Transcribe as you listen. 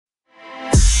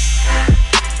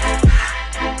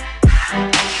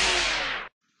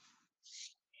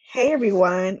Hey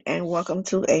everyone, and welcome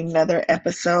to another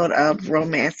episode of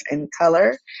Romance in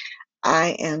Color. I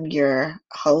am your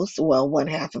host, well, one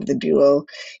half of the duo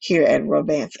here at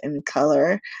Romance in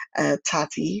Color,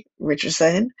 Tati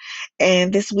Richardson.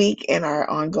 And this week in our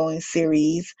ongoing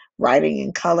series, Writing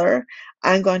in Color,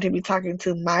 I'm going to be talking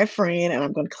to my friend, and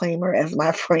I'm going to claim her as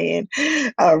my friend,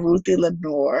 Ruthie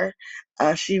Lenore.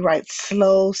 She writes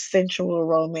slow, sensual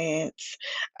romance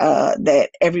that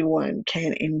everyone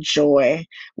can enjoy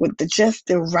with just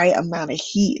the right amount of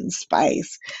heat and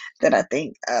spice that I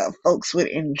think folks would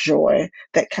enjoy,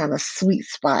 that kind of sweet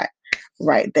spot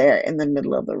right there in the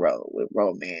middle of the road with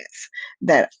romance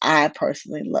that I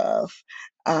personally love.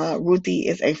 Ruthie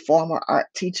is a former art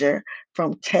teacher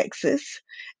from Texas,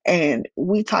 and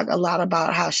we talk a lot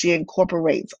about how she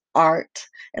incorporates art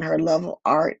and her love of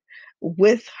art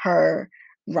with her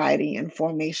writing and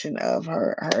formation of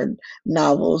her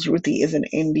novels. Ruthie is an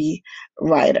indie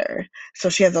writer, so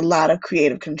she has a lot of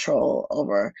creative control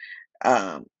over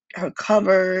um, her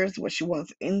covers, what she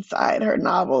wants inside her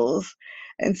novels,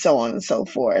 and so on and so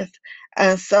forth.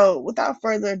 So, without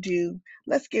further ado,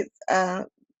 let's get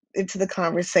into the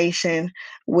conversation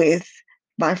with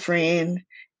my friend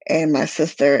and my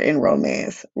sister in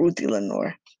romance, Ruthie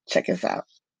Lenore. Check us out.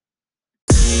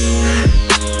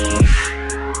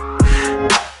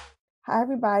 Hi,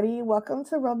 everybody. Welcome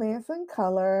to Romance in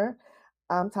Color.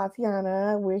 I'm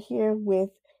Tatiana. We're here with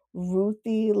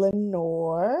Ruthie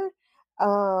Lenore.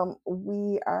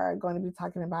 We are going to be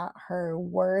talking about her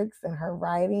works and her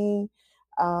writing,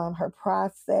 her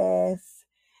process,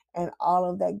 and all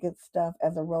of that good stuff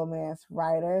as a romance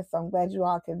writer. So I'm glad you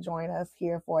all can join us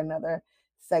here for another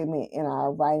segment in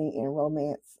our Writing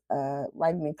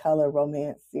in Color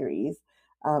romance series,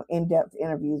 in-depth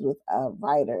interviews with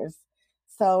writers.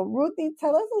 So, Ruthie,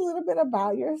 tell us a little bit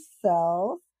about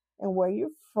yourself and where you're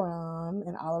from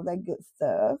and all of that good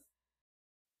stuff.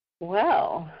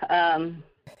 Well,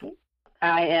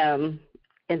 I am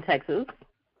in Texas.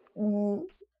 Mm-hmm.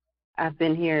 I've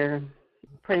been here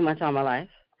pretty much all my life.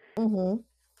 Mm-hmm.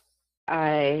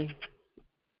 I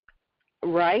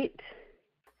write,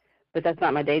 but that's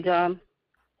not my day job.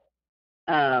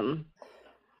 Um,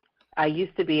 I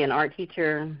used to be an art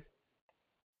teacher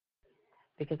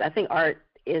because I think art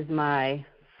is my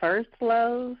first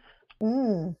love,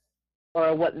 Mm.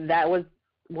 or what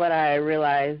I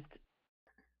realized,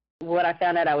 what I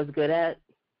found out I was good at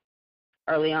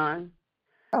early on,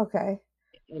 Okay.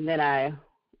 and then I,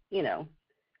 you know,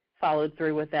 followed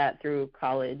through with that through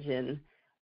college and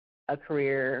a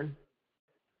career.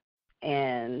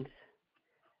 And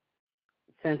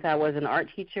since I was an art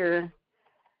teacher,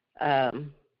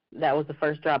 um, that was the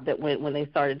first job that went when they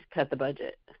started to cut the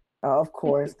budget. Oh, of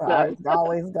course, the So arts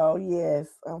always go. Yes, yes,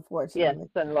 unfortunately.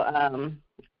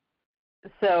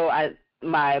 so I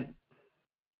my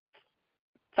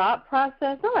thought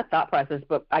process, not my thought process,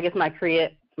 but I guess my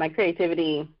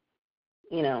creativity,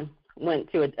 you know,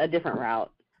 went to a different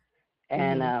route,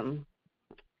 and Mm-hmm.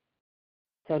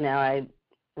 so now I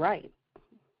write.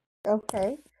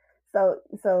 Okay.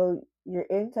 So you're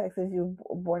in Texas. You're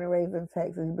born and raised in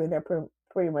Texas. You've been there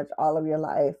pretty much all of your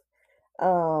life.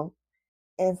 Um,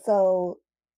 and so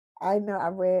I know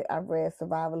I've read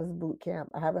Survivalist Boot Camp.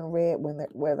 I haven't read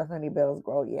Where the Honey Bells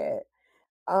Grow yet.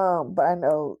 But I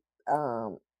know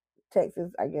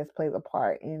Texas, I guess, plays a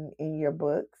part in your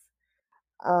books,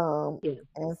 Yeah.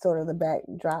 and sort of the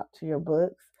backdrop to your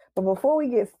books. But before we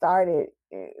get started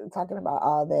talking about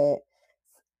all that,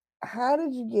 how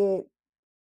did you get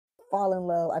fall in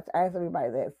love? I ask everybody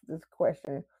this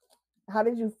question. How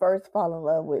did you first fall in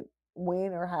love with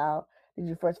when or how did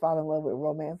you first fall in love with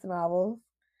romance novels?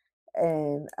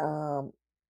 And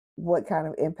what kind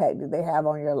of impact did they have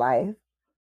on your life?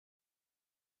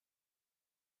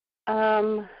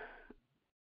 Um,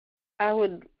 I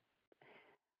would.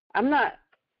 I'm not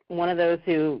one of those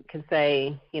who can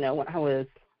say, when I was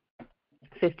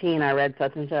 15, I read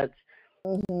such and such.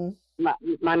 Hmm.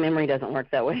 My memory doesn't work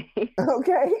that way.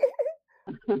 Okay.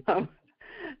 Um,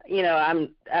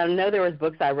 I know there was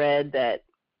books I read that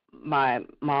my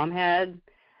mom had,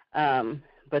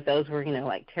 but those were,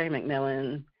 like Terry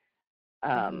McMillan.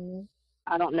 Um, Hmm.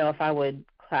 I don't know if I would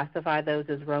classify those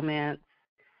as romance.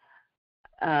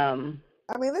 Um,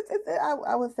 I mean,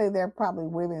 I would say they're probably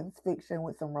women's fiction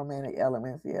with some romantic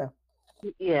elements. Yeah.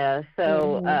 yeah,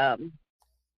 so, Hmm.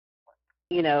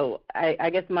 I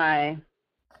guess my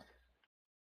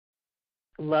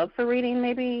love for reading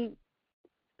maybe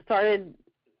started,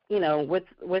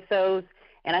 with those,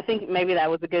 and I think maybe that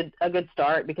was a good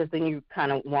start because then you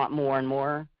kind of want more and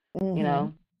more, you Hmm.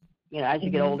 know, as you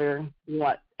get Hmm. older, you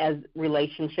want as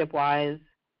relationship wise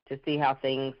to see how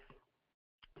things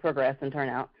progress and turn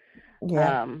out.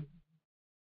 Yeah. Um,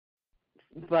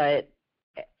 but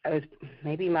it was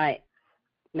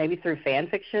maybe through fan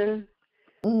fiction.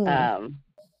 Mm. Um,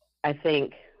 I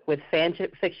think with fan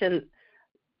fiction,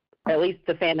 at least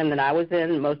the fandom that I was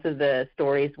in, most of the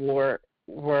stories were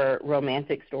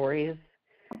romantic stories.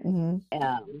 Mm-hmm.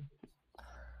 Um,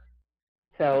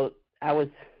 so I was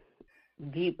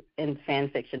deep in fan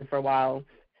fiction for a while,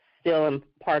 still am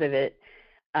part of it.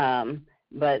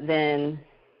 But then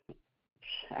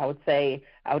I would say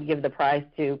I would give the prize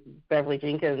to Beverly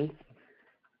Jenkins.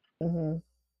 Mm-hmm.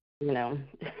 You know,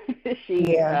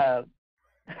 she Yeah.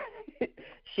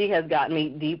 she has got me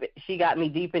deep. She got me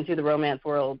deep into the romance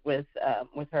world with her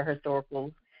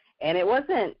historicals, and it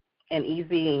wasn't an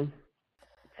easy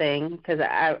thing because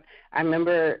I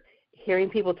remember hearing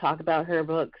people talk about her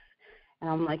books, and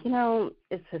I'm like,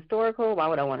 it's historical. Why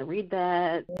would I want to read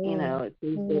that? It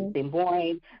Mm-hmm. seems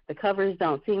boring. The covers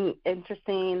don't seem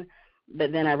interesting.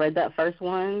 But then I read that first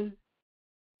one,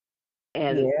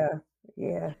 and Yeah.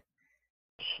 Yeah.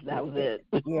 that was Yeah. it.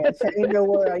 Yeah. Change your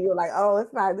world. You're like, oh,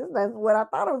 it's not. This is what I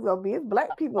thought it was gonna be. It's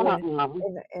black people in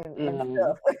it uh-uh. and No.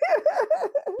 stuff.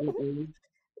 Mm-mm.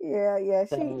 Yeah, yeah.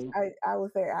 So. I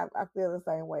would say I feel the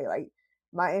same way. Like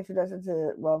my introduction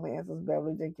to romance was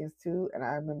Beverly Jenkins too, and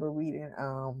I remember reading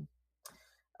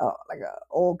like a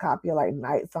old copy of like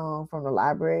Night Song from the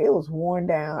library. It was worn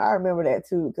down. I remember that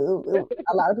too because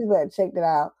a lot of people had checked it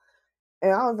out,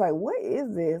 and I was like, "What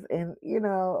is this?" And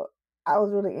I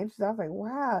was really interested. I was like,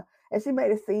 "Wow!" And she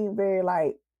made it seem very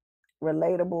like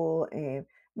relatable. And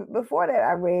before that,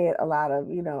 I read a lot of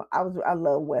I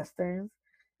love westerns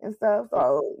and stuff.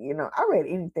 So I read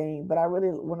anything, but I really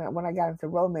when I got into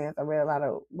romance, I read a lot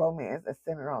of romance that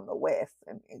centered on the West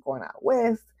and going out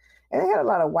west. And it had a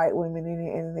lot of white women in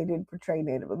it, and they didn't portray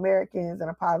Native Americans in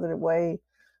a positive way,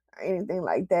 anything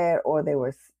like that, or they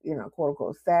were, quote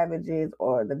unquote savages,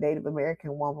 or the Native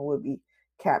American woman would be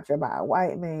captured by a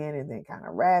white man and then kind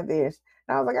of ravished.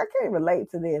 And I was like, I can't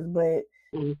relate to this, but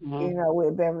Mm-hmm.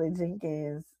 with Beverly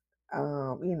Jenkins,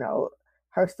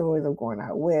 her stories of going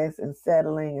out west and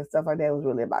settling and stuff like that was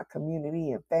really about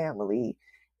community and family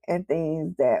and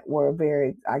things that were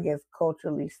very, I guess,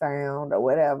 culturally sound or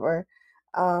whatever.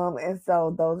 And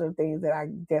so those are things that I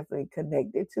definitely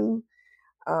connected to.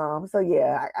 So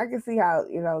yeah, I can see how,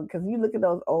 because you look at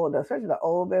those old, especially the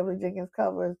old Beverly Jenkins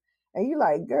covers, and you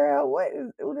like, girl, what is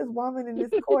this woman in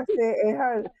this corset and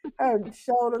her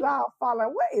shoulders all falling?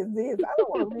 What is this? I don't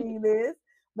want to read this.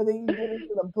 But then you get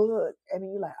into the book, and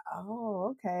then you're like,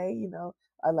 oh, okay,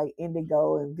 I like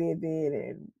Indigo and Vivid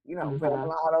and Uh-huh.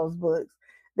 Rebel, all those books.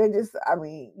 They just, I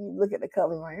mean, you look at the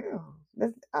cover like, oh,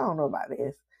 I don't know about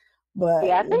this, but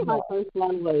Yeah, I think my first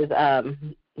one was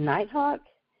Nighthawk,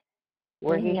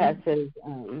 where he has mhm, his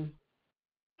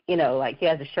like he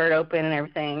has his shirt open and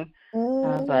everything. I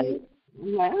was like,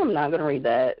 mhm. I'm not gonna read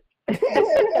that. And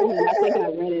then I think I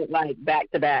read it like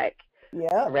back to back. I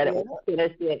Yep, read it, yep.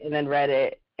 finished it, and then read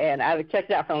it. And I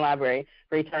checked it out from the library,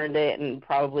 returned it, and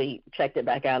probably checked it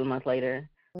back out a month later.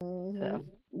 Mhm. So.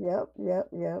 Yep, yep,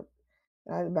 yep.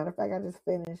 As a matter of fact, I just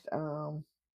finished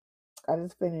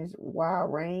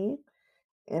Wild Rain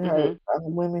and Mhm.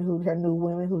 her new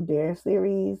Women Who Dare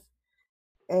series,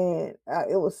 and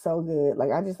it was so good.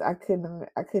 Like I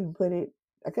couldn't put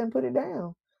it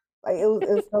down. Like it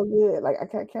was so good. Like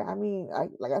can't I mean,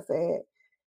 like I said,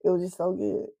 it was just so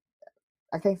good.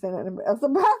 I can't say nothing else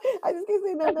about. I just can't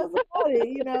say nothing else about it.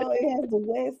 It has the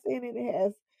West in it. It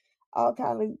has all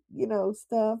kind of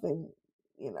stuff, and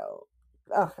you know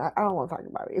I don't want to talk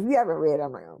about it. If you haven't read it,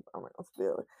 I'm not gonna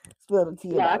spill the tea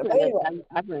No, about I've it. But read it. anyway,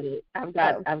 I've read it.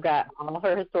 uh, I've got all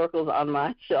her historicals on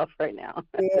my shelf right now.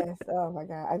 yes, oh my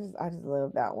god, I just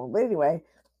love that one. But anyway,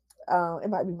 it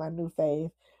might be my new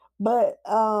fave. But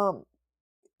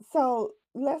so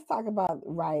let's talk about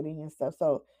writing and stuff.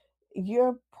 So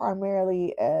you're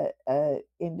primarily a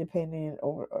independent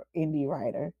or indie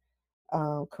writer,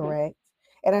 correct?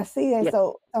 And I see that. Yep.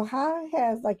 So how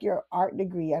has like your art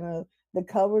degree? I know the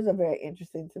covers are very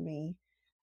interesting to me.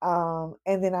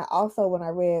 And then I also, when I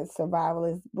read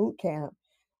Survivalist Boot Camp,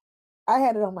 I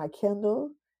had it on my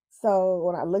Kindle. So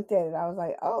when I looked at it, I was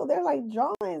like, oh, they're like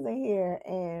drawings in here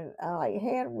and like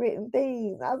handwritten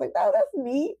things. I was like, oh, that's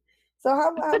neat. So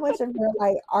how much of your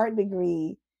like art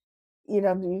degree, do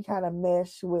you kind of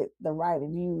mesh with the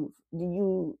writing? Do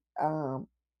you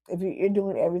if you're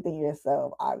doing everything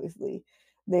yourself, obviously,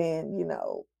 then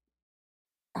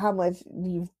how much do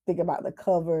you think about the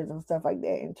covers and stuff like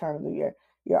that in terms of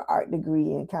your art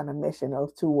degree and kind of meshing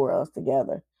those two worlds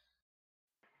together?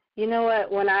 You know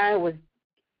what? When I was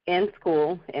in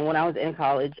school and when I was in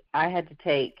college, I had to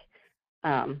take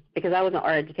because I was an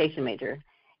art education major,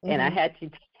 and I Hmm. had to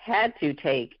had to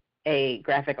take a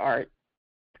graphic art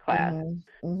class,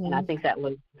 and I think that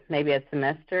was maybe a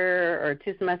semester or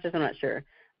 2 semesters. I'm not sure,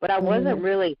 but I wasn't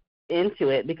really into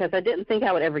it because I didn't think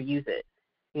I would ever use it.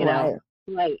 You know,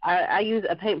 Right. like I use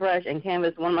a paintbrush and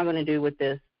canvas. What am I going to do with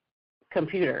this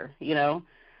computer? You know,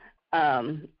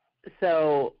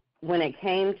 so when it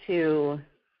came to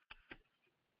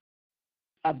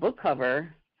a book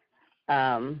cover,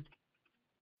 um,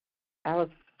 I was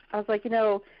I was like,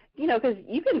 because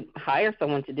you can hire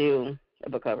someone to do a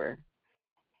book cover,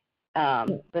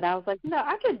 but I was like,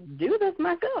 I could do this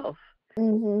myself.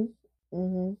 Mhm.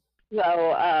 Mhm.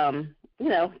 So,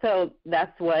 so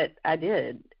that's what I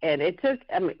did. And it took,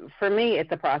 I mean, for me,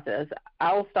 it's a process.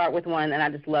 I will start with one and I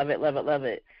just love it, love it, love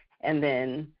it. And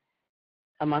then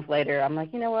a month later, I'm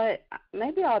like, you know what?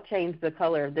 Maybe I'll change the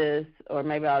color of this, or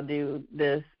maybe I'll do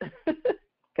this. Because,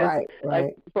 Right. like,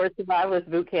 Right. for Survivalist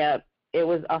Boot Camp, it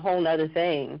was a whole nother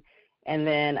thing. And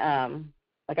then,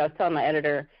 like I was telling my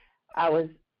editor, I was,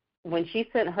 when she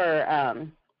sent her,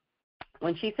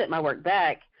 when she sent my work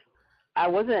back, I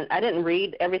didn't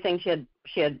read everything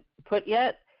she had put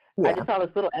yet. I Yeah. just saw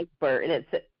this little expert, and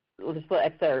this little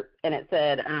excerpt, and it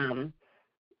said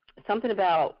something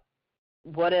about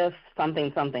what if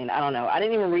something something. I don't know. I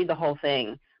didn't even read the whole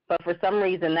thing, but for some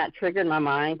reason that triggered my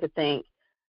mind to think,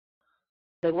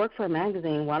 they work for a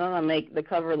magazine. Why don't I make the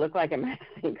cover look like a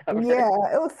magazine cover? Yeah.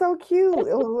 It was so cute.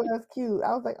 It was cute.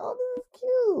 I was like, oh, this is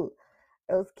cute.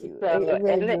 It was cute. So, It really drew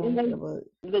and me to the then book.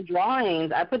 the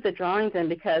drawings, I put the drawings in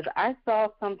because I saw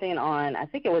something on, I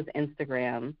think it was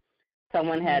Instagram.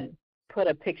 Someone had put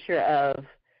a picture of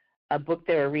a book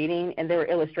they were reading, and there were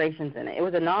illustrations in it. It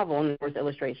was a novel, and there was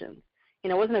illustrations.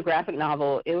 It wasn't a graphic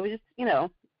novel. It was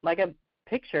just, like a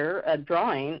picture, a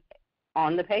drawing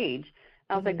on the page.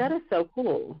 I was like, that Mhm. is so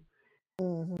cool.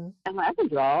 Mhm. I'm like, I can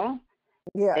draw,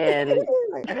 Yeah. and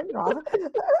Like, I can draw.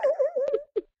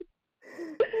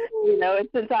 and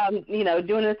since I'm,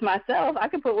 doing this myself, I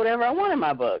can put whatever I want in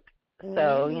my book.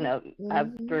 So, Mhm. I've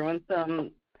Mhm. threw in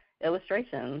some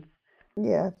illustrations.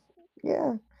 Yeah.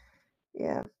 Yeah.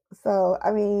 Yeah. So,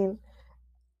 I mean,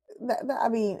 I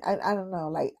mean, I don't know.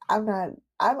 Like, I'm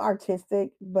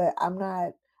artistic, but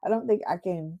I don't think I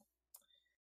can.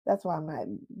 That's why I'm not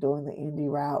doing the indie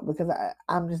route because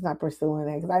I'm just not pursuing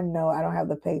it because I know I don't have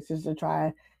the patience to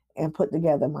try and put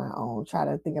together my own. Try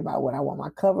to think about what I want my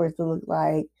covers to look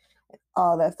like,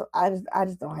 all that stuff. I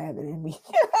just don't have it in me.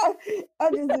 I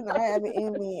just do not have it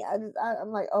in me. I'm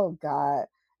like, oh God.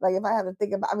 Like if I have to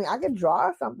think about, I mean, I could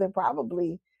draw something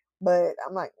probably, but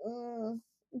I'm like,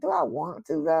 do I want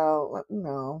to though? Like,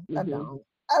 no, I Hmm. don't.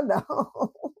 I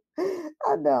don't.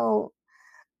 I don't.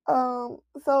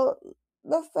 So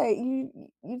let's say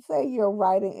you say your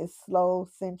writing is slow,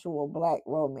 sensual black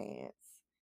romance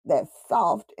that's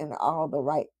soft in all the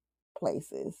right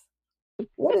places.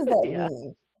 What does that Yeah.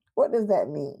 mean? What does that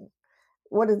mean?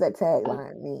 What does that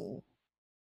tagline mean?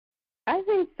 I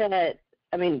think that,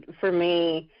 I mean, for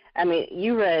me, I mean,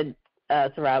 you read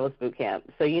Survivalist Boot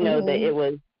Camp, so you know that Hmm. it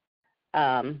was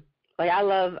like I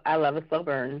love a slow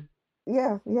burn,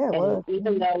 Yeah, yeah, it and was. Hmm.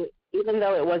 even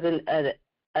though it wasn't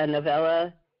a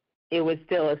novella, it was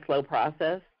still a slow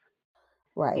process.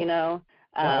 You Right, know,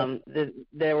 right.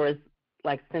 there was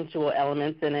like sensual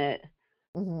elements in it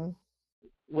Hmm.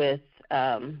 with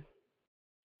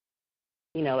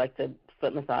like the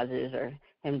foot massages or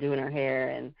him doing her hair,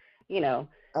 and you know,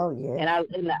 Oh and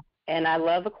yes. I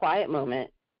love a quiet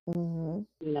moment. Hmm.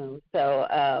 So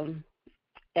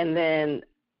and then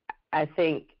I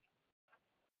think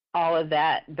all of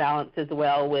that balances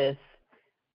well with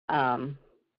um,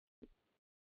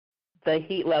 the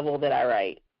heat level that I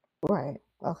write. Right.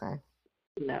 Okay.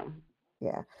 You know,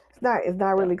 Yeah, it's not so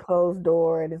really closed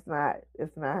door, and it's not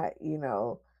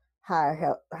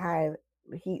high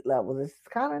heat levels. It's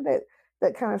kind of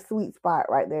that kind of sweet spot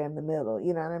right there in the middle.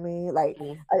 You know what I mean? Like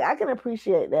I can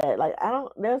appreciate that. Like I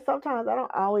don't. There's sometimes I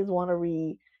don't always want to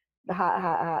read the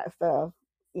hot stuff.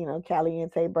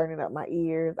 Caliente burning up my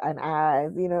ears and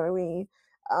eyes. You know what I mean?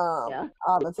 yeah,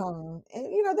 All the time,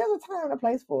 and there's a time and a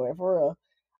place for it, for real.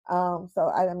 So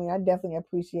I mean, I definitely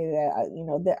appreciate that.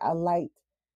 That I liked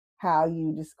how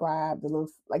you described the little,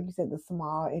 like you said, the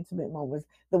small intimate moments,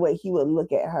 the way he would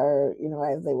look at her,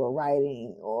 as they were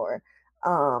writing, or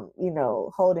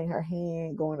holding her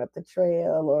hand going up the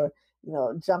trail, or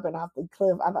jumping off the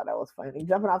cliff. I thought that was funny,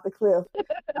 jumping off the cliff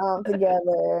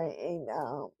together, and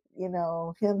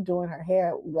him doing her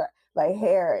hair. Like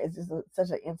hair is just such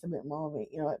an intimate moment.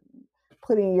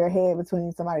 Putting your head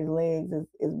between somebody's legs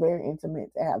is very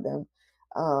intimate to have them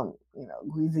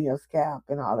greasing your scalp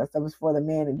and all that stuff. It's for the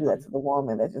man to do that to the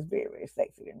woman. That's just very, very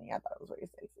sexy to me. I thought it was very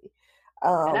sexy.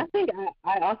 And I Um, think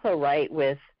I also write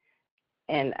with,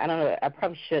 and I don't know, I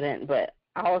probably shouldn't, but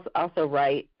I also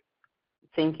write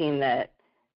thinking that,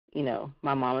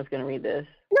 my mom is going to read this.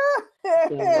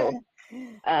 So,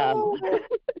 um, oh,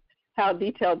 how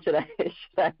detailed should I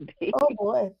should I be? oh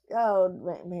boy. Oh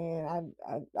man.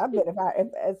 I bet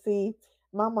if see,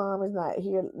 my mom is not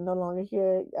here, no longer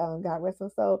here. God rest her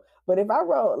soul. But if I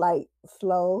wrote like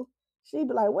slow, she'd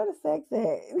be like, "Where the sex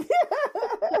at?" She'd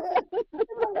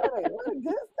be like, "Where the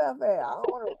good stuff at? I don't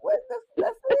want to. What?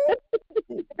 That's it."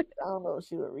 I don't know if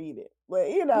she would read it, but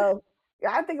yeah,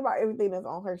 I think about everything that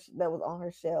was on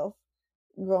her shelf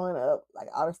growing up, like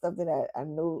all the stuff that I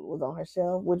knew was on her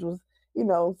shelf, which was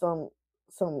some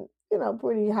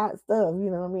pretty hot stuff. You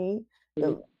know what I mean?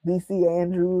 The BC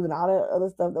Andrews and all that other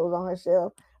stuff that was on her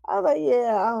shelf. I was like,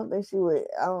 yeah, I don't think she would.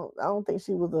 I don't think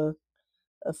she was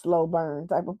a slow burn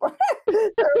type of person.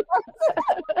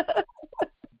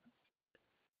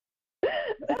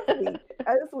 That's sweet.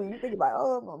 That's sweet. You think about,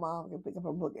 oh, my mom can pick up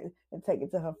her book and take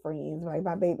it to her friends. Right,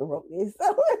 my baby wrote this,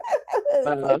 so it's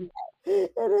okay. um,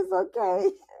 It is okay.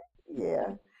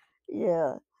 Yeah,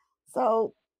 yeah.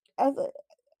 So, as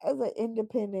an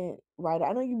independent writer,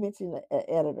 I know you mentioned an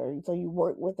editor. So you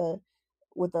work with a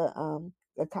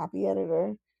copy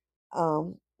editor,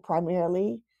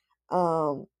 primarily.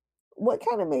 Um, what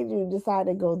kind of made you decide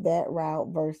to go that route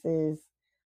versus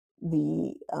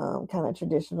the kind of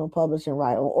traditional publishing,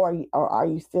 right? Or are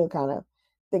you still kind of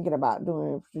thinking about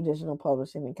doing traditional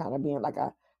publishing and kind of being like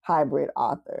a hybrid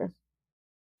author?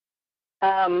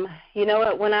 you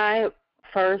know what?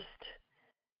 First,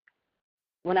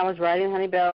 when I was writing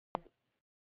Honeybell,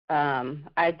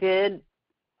 I did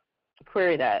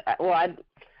query that. Well,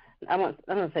 I'm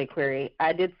gonna say query.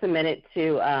 I did submit it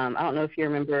to. I don't know if you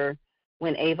remember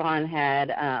when Avon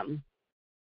had I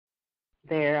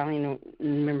don't even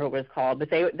remember what it was called, but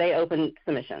they opened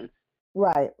submissions.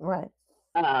 Right, right.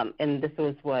 And this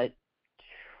was what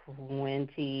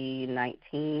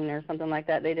 2019 or something like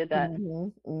that. They did that.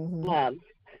 Mm-hmm, mm-hmm. Um,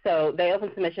 so they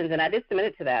opened submissions, and I did submit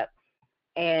it to that,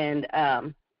 and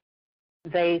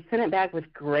they sent it back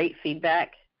with great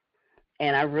feedback,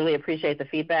 and I really appreciate the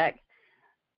feedback.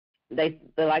 They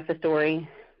liked the story,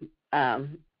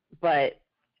 but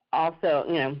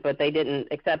also, but they didn't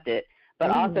accept it. But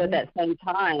also at Mm-hmm. that same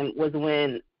time was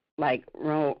when like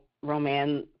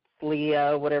romance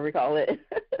Leo, whatever you call it,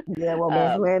 Yeah,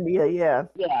 Romance um, Landia, yeah.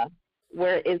 yeah,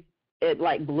 where it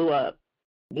like blew up,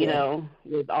 Yeah,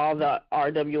 with all the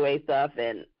RWA stuff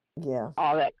and yeah.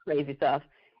 all that crazy stuff.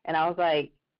 And I was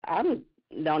like, I don't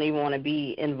even want to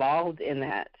be involved in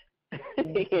that,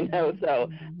 So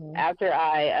Mm-hmm. after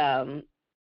I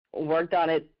worked on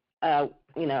it,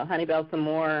 Honeybell some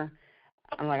more,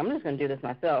 I'm like, I'm just going to do this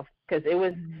myself because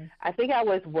Mm-hmm. I think I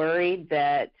was worried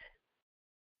that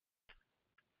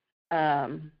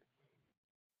um,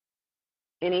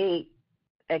 any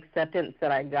acceptance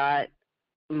that I got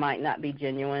might not be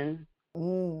genuine,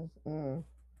 Mm-hmm.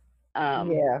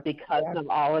 Yeah, because yeah, of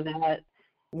all of that.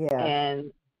 yeah,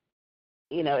 And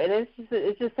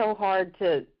it's just so hard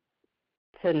to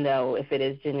know if it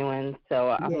is genuine.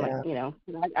 So I'm like, yeah.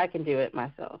 I can do it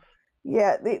myself.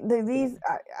 Yeah, these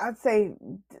I'd say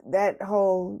that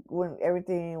whole when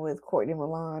everything with Courtney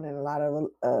Milan and a lot of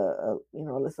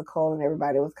Alyssa Cole and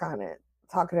everybody was kind of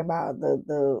talking about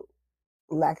the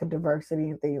lack of diversity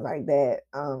and things like that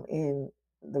in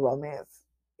the romance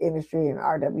industry and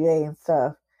RWA and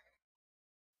stuff.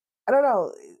 I don't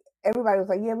know. Everybody was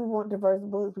like, "Yeah, we want diverse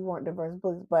books. We want diverse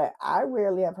books," but I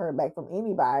rarely have heard back from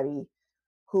anybody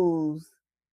who's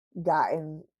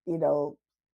gotten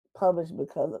published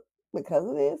because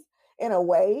of this. In a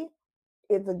way,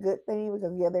 it's a good thing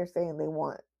because yeah, they're saying they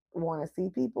want to see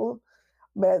people,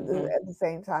 but Hmm. at the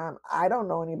same time, I don't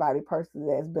know anybody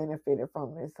personally that's benefited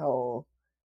from this whole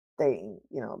thing.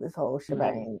 This whole Right.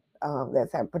 shebang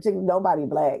that's happened. Particularly nobody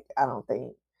black, I don't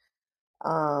think.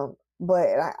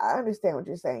 But I understand what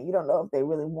you're saying. You don't know if they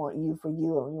really want you for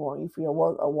you or want you for your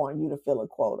work or want you to fill a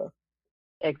quota.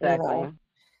 You know, Exactly.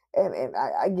 and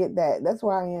I get that. That's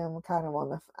why I am kind of on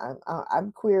the.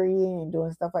 I'm querying and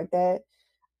doing stuff like that.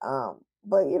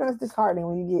 But it's disheartening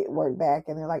when you get work back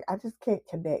and they're like, I just can't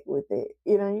connect with it.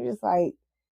 You're just like,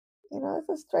 it's kind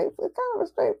of a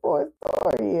straightforward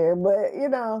story here, but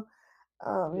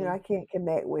Hmm. I can't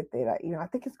connect with it. I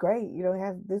think it's great. It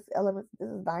has this element, this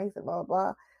is nice and blah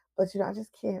blah. But I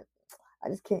just can't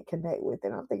connect with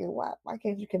it. I'm thinking, why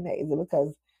can't you connect? Is it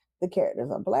because the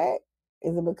characters are black?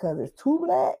 Is it because it's too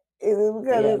black? Is it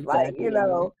because Yeah, it's like, exactly.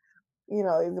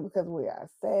 is it because we are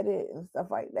said it and stuff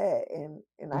like that? And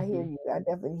I hear Hmm. you. I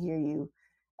definitely hear you.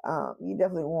 You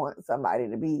definitely want somebody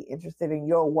to be interested in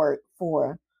your work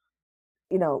for,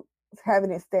 you know,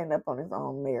 having it stand up on its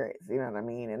own merits, you know what I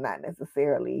mean, and not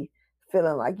necessarily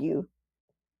feeling like you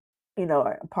know,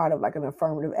 a part of like an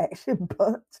affirmative action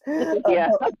bunch of Yeah.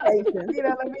 publications. You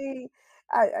know what I mean?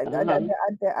 Uh-huh.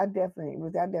 I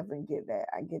definitely get that.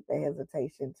 I get the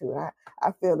hesitation too.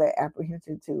 I feel that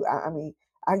apprehension too. I mean,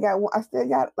 I still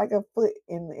got like a foot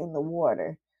in the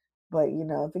water, but you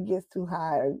know, if it gets too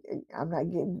high, I'm not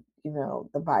getting, you know,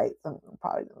 the bites. I'm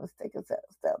probably gonna take a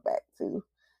step back too,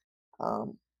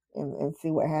 um, and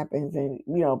see what happens. And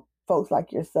you know, folks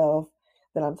like yourself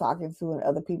that I'm talking to and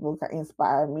other people can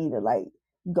inspire me to like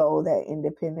go that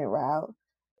independent route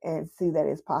and see that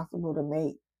it's possible to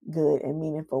make good and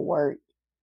meaningful work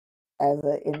as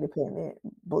an independent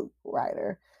book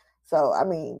writer. So I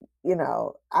mean, you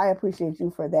know, I appreciate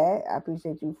you for that. I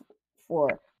appreciate you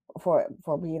for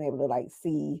being able to like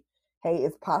see, hey,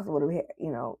 it's possible to be,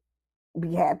 you know,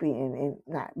 be happy and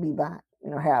not be behind,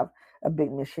 you know, have a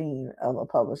big machine of a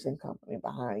publishing company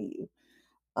behind you.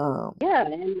 Yeah,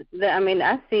 and I mean,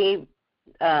 I see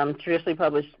traditionally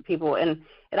published people, and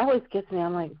it always gets me.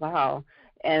 I'm like, wow.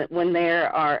 And when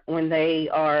they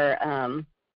are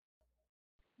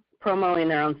promoting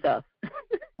their own stuff,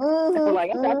 I'm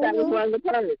like, I thought that was Mm-hmm. one of the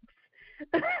perks.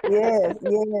 Yes,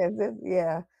 yes,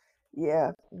 yeah,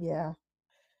 yeah, yeah,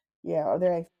 yeah. Or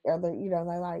you know,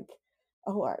 they're like,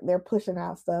 oh, they're pushing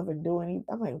out stuff and doing.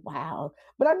 I'm like, wow.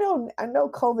 But I know,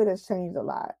 COVID has changed a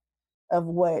lot of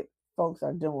what folks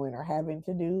are doing or having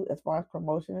to do as far as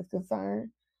promotion is concerned.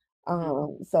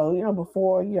 Mhm. So you know,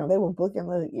 before, you know, they were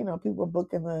booking you know, people were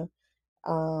booking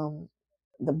um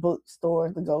the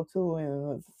bookstores to go to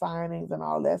and the signings and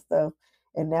all that stuff.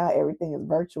 And now everything is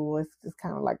virtual. It's just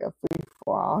kind of like a free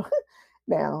for all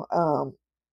now.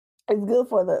 It's good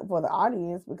for the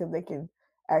audience because they can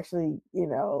actually, you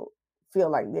know, feel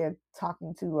like they're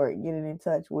talking to or getting in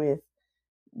touch with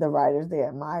the writers they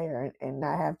admire, and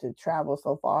not have to travel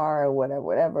so far or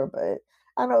whatever. But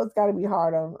I know it's got to be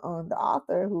hard on the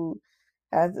author who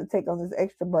has to take on this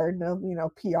extra burden of, you know,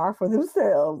 PR for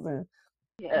themselves and,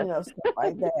 you Yes. know, stuff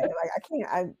like that. Like I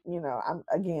can't, you know,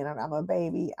 I'm a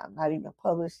baby. I'm not even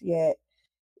published yet.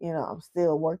 You know, I'm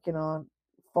still working on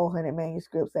 400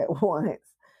 manuscripts at once.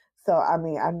 So I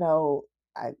mean, I know,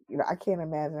 you know, I can't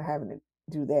imagine having to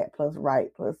do that plus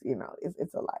write plus, you know,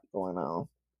 it's a lot going on.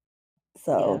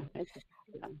 Yeah.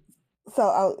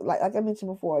 So like I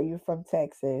mentioned before, you're from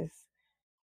Texas,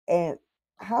 and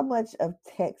how much of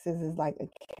Texas is like a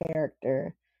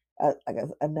character,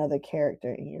 another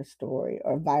character in your story,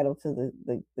 or vital to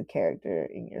the character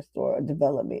in your story, or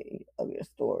development of your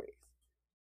stories?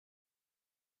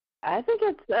 I think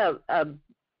it's a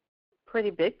pretty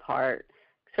big part,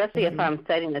 especially if Mm-hmm. I'm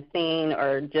setting the scene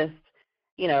or just,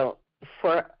 you know,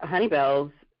 for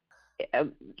Honeybells, uh,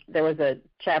 there was a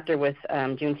chapter with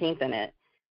Juneteenth in it,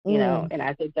 you know, Mm, and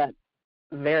I think that's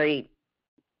very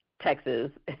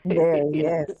Texas, there, you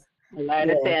know. yes, And I yes.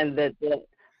 understand that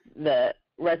the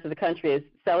rest of the country is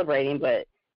celebrating, but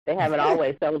they haven't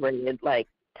always celebrated like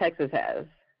Texas has,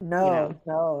 you know. No,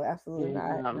 no, absolutely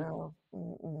And not. No.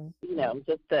 Mm-mm. you know,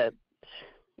 just the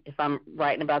if I'm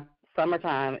writing about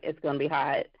summertime, it's going to be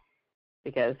hot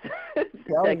because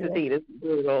Oh Texas yeah. heat is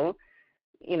brutal,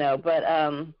 you know. But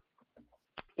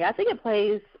yeah, I think it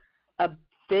plays a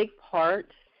big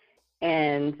part,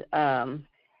 and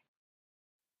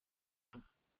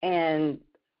and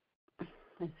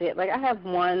let's see, like I have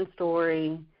one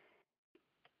story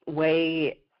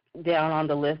way down on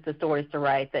the list of stories to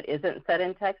write that isn't set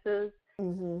in Texas,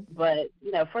 Mm-hmm. but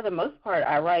you know, for the most part,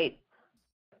 I write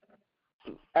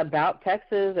about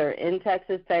Texas or in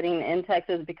Texas, setting in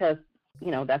Texas because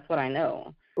you know that's what I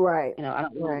know. Right. You know,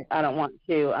 Right. I don't want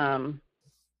to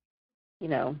you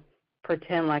know,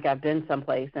 pretend like I've been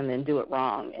someplace and then do it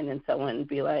wrong, and then someone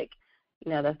be like,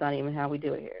 you know, that's not even how we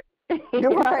do it here. You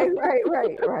Right. know? Right.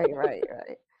 Right. Right. Right.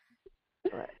 Right.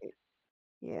 Right.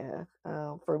 Yeah.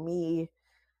 For me,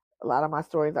 a lot of my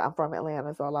stories. I'm from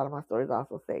Atlanta, so a lot of my stories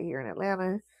also set here in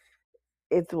Atlanta.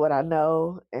 It's what I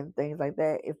know and things like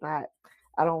that. It's not.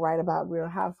 I don't write about Real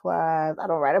Housewives. I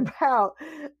don't write about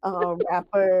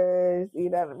rappers. You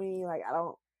know what I mean? Like I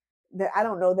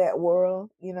don't know that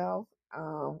world. You know.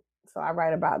 So I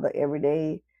write about the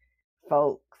everyday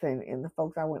folks and the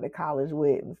folks I went to college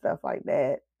with and stuff like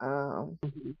that,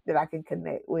 Mhm. that I can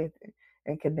connect with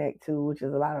and connect to, which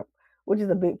is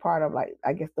a big part of, like,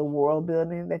 I guess, the world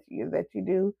building that you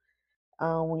do,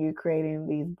 when you're creating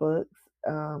these books.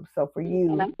 So for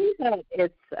And I you, think that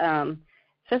it's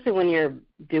especially when you're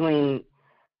doing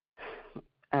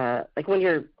like when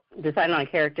you're deciding on a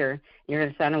character, you're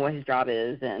deciding what his job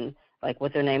is and like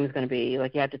what their name is going to be.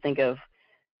 Like you have to think of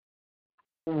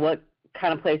what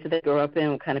kind of place did they grow up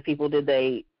in, what kind of people did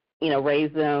they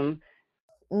raise them,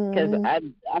 because Mm-hmm.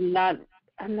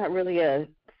 I'm not really a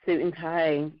suit and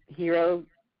tie hero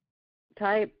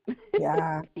type.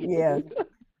 Yeah. You Yeah.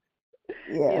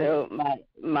 know, Yes.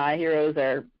 my heroes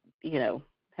are,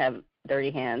 have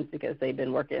dirty hands because they've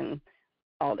been working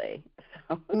all day.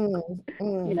 So, Mm,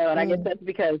 mm, and I guess mm. that's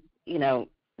because,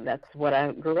 that's what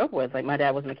I grew up with. Like my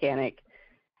dad was a mechanic,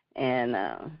 and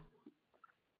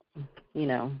you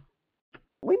know,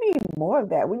 We need more of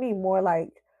that. We need more like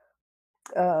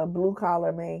blue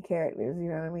collar main characters. You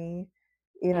know what I mean?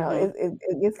 mhm,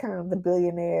 It gets kind of the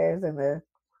billionaires and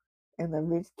the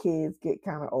rich kids get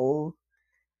kind of old.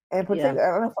 And yeah,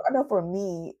 particularly, I know for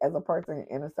me as a person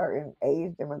in a certain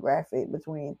age demographic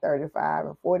between 35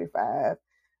 and 45,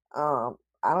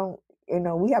 I don't,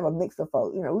 we have a mix of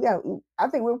folks. I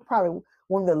think we're probably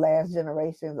one of the last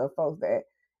generations of folks that,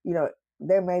 you know,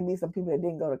 there may be some people that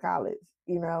didn't go to college,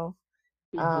 mhm,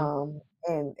 um,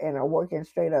 and are working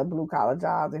straight up blue collar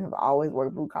jobs and have always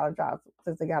worked blue collar jobs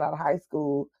since they got out of high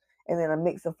school. And then a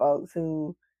mix of folks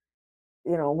who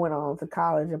went on to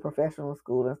college and professional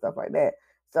school and stuff like that.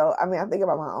 So, I mean, I think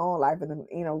about my own life and,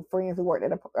 friends who worked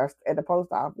at the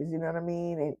post office, you know what I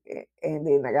mean? And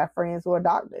then I got friends who are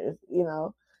doctors.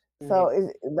 So right.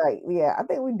 it's like, yeah, I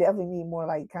think we definitely need more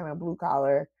like kind of blue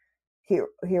collar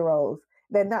heroes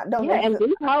that don't Yeah, and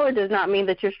necessarily, blue collar does not mean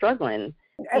that you're struggling.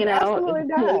 You know, absolutely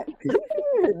not.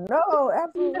 like, No,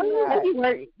 absolutely not. you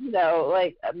work.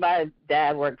 Like my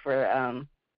dad worked for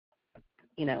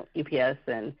UPS,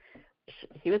 and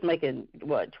he was making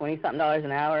what, 20 something dollars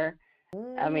an hour.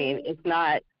 I mean, Mm-hmm. it's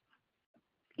not.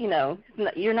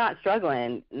 You're not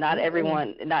struggling.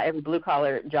 Mm-mm. Not every blue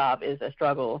collar job is a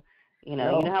struggle. You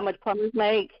know No. how much plumbers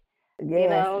make.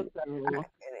 Yes. So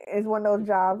It's one of those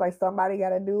jobs like somebody got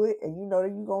to do it, and you know that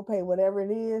you're gonna pay whatever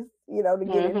it is, to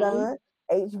get it mhm, done.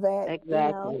 HVAC,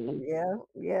 exactly. yeah,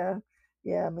 yeah,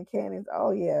 yeah. Mechanics,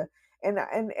 oh yeah, and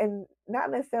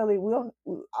not necessarily. We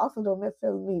also don't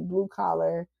necessarily need blue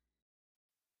collar.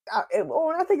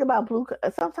 When I think about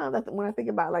sometimes when I think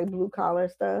about like blue collar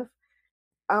stuff,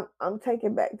 I'm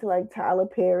taken back to like Tyler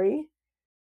Perry.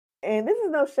 And this is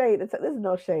no shade. This is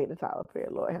no shade to Tyler Perry.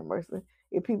 Lord have mercy.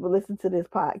 If people listen to this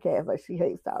podcast, like she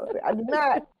hates Tyler Perry, I do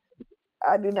not.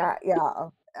 I do not,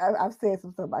 y'all. I've said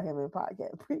some stuff about him in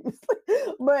podcast previously,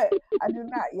 but I do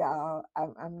not, y'all.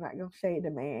 I'm not gonna shade the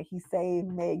man. He saved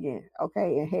Megan,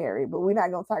 okay, and Harry, but we're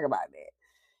not gonna talk about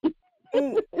that.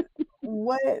 He,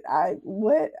 what I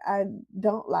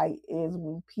don't like is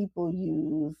when people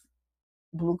use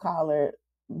blue collar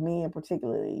men,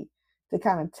 particularly, to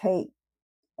kind of take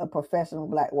a professional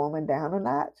black woman down a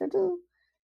notch or two.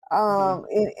 Mhm.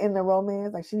 In the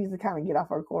romance, like she needs to kind of get off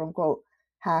her quote unquote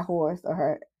high horse or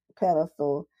her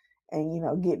pedestal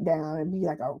and get down and be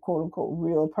like a quote unquote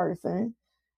real person.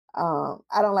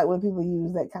 I don't like when people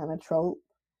use that kind of trope.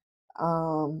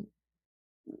 Um,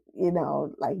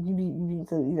 like you need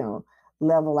to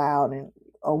level out and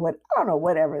or what I don't know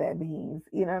whatever that means.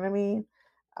 You know what I mean?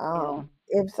 Yeah.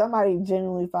 If somebody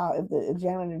genuinely fall, if the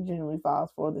janitor genuinely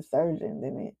falls for the surgeon,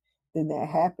 then that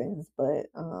happens. But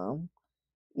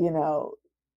you know,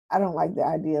 I don't like the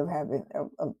idea of having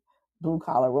a blue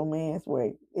collar romance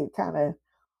where it kind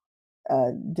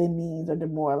of demeans or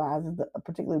demoralizes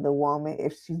particularly the woman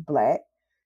if she's black.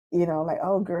 Like,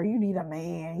 oh girl, you need a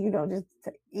man. Just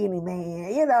any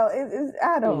man.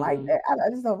 I don't like Mhm. that. I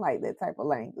just don't like that type of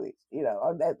language.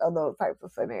 Or those types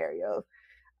of scenarios.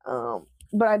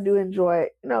 But I do enjoy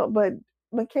it. But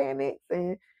mechanics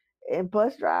and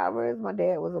bus drivers. My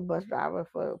dad was a bus driver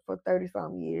for 30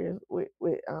 some years with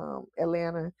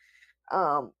Atlanta.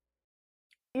 Um,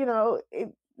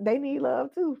 they need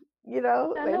love too. I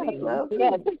They need know. love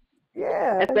Yeah, too.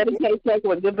 Yeah, a steady paycheck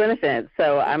with good benefits.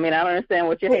 So I mean, I don't understand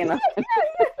what you're yeah, hating on.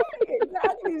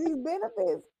 exactly. These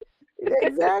benefits.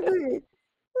 Exactly.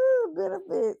 Ooh,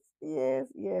 benefits. Yes,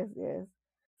 yes, yes.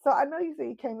 So I know you said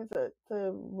you came into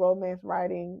romance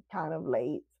writing kind of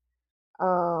late.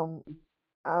 Um,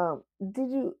 did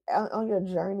you on your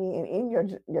journey and in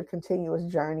your continuous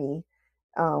journey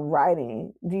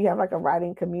writing, do you have like a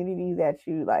writing community that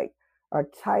you like are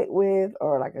tight with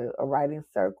or like a writing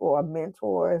circle or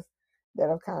mentors that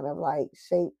have kind of like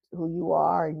shaped who you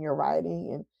are in your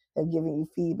writing and have given you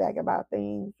feedback about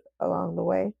things along the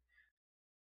way?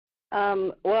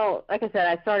 Well, like I said,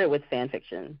 I started with fan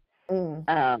fiction. Mm.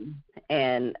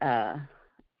 And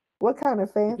What kind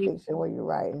of fan you, fiction were you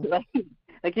writing? like,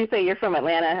 like you say, you're from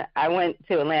Atlanta. I went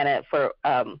to Atlanta for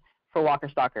Walker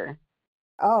Stalker.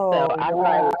 So Oh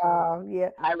wow, yeah.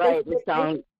 I They write with they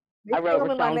Stone. they I wrote film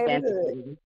with in my Stone fan neighborhood.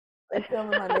 fiction. They film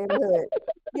in my neighborhood.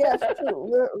 Yes,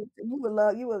 true. You would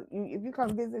love you would you, if you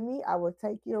come visit me, I will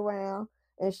take you around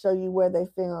and show you where they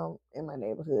film in my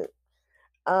neighborhood.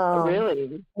 Um,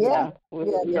 Really? yeah, Yeah,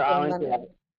 yeah, they we're all film into that.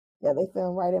 yeah, they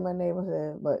film right in my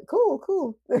neighborhood. But cool,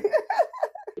 cool,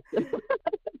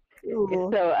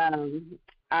 cool. So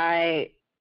I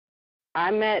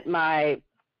I met my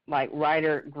like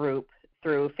writer group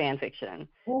through fan fiction.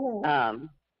 Mhm, Um,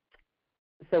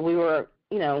 so we were,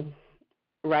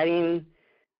 writing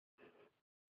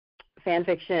fan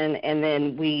fiction, and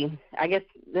then I guess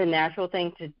the natural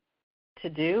thing to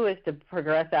do is to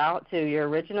progress out to your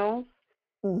originals.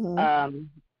 mhm. Um,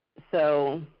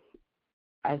 so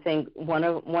I think one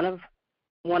of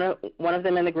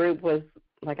them in the group was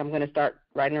like, I'm going to start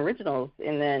writing originals,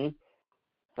 and then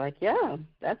it's like, yeah,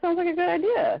 that sounds like a good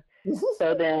idea.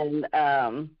 So then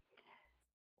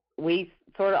we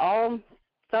sort of all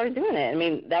started doing it. I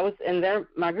mean, that was in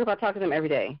my group. I talk to them every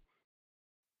day,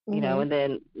 Mhm. and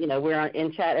then we're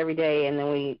in chat every day, and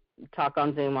then we talk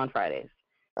on Zoom on Fridays.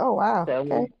 Oh wow. So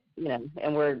Okay.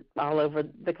 and we're all over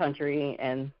the country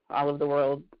and all over the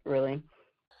world, really.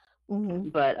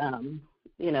 Mhm. But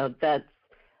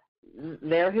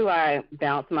they're who I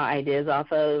bounce my ideas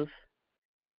off of.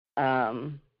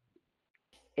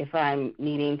 If I'm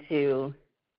needing to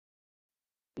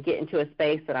get into a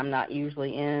space that I'm not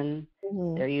usually in,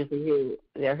 Mhm.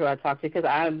 they're who I talk to, because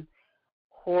I'm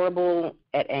horrible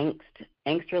at angst.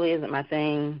 Angst really isn't my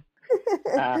thing.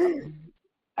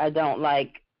 I don't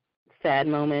like sad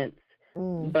moments,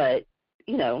 Mm. but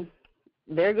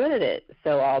they're good at it.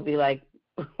 So I'll be like,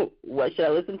 what should I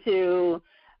listen to?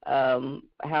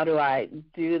 How do I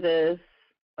do this?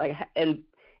 Like, and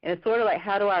it's sort of like,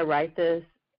 how do I write this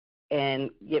and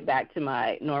get back to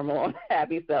my normal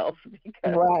happy self,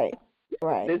 because Right.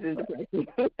 Right. this is depressing.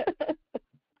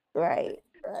 Right.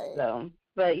 Right. So,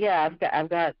 but yeah,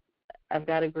 I've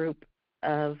got a group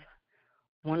of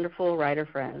wonderful writer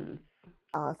friends.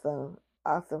 Awesome.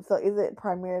 Awesome. So is it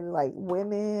primarily like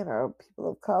women or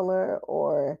people of color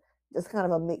or just kind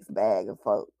of a mixed bag of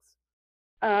folks?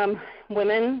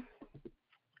 Women.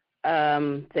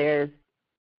 There's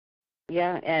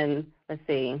and let's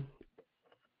see,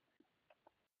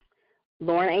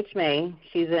 Lauren H. May.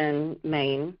 She's in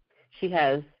Maine. She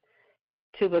has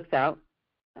 2 books out.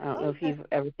 I don't know if Okay. you've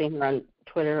ever seen her on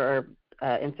Twitter or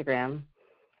Instagram.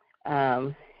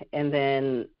 And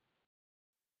then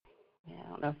I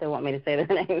don't know if they want me to say their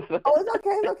names, but Oh, it's okay.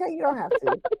 It's okay. You don't have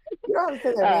to. You don't have to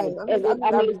say their name. and then, I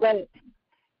I'm mean, just. but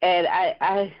and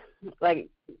I like,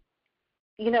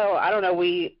 I don't know.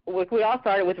 We all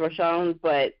started with Roshon,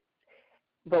 but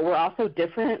we're also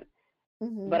different.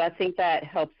 Mhm. But I think that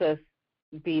helps us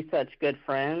be such good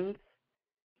friends.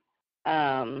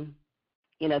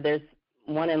 There's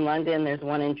one in London, there's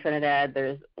one in Trinidad,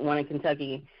 there's one in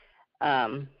Kentucky. I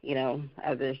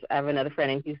have another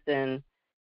friend in Houston.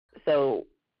 So,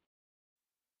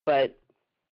 but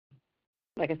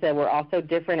like I said, we're also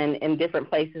different in different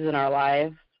places in our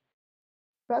lives.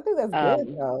 But I think that's good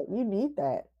Um, though. You need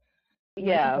that. You need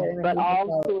yeah, that in a but group of all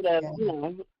folks. sort of,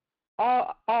 Yeah.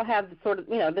 all have sort of,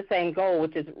 the same goal,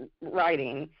 which is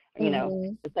writing.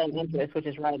 Mhm. The same Mhm. interest, which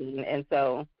is writing, and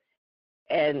so,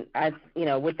 and I,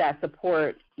 with that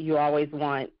support, you're always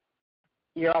wanting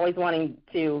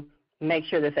to make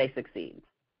sure that they succeed.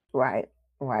 Right.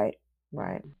 Right.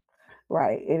 Right.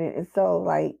 Right. And it's so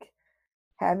like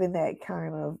having that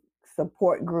kind of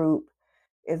support group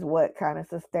is what kind of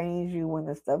sustains you when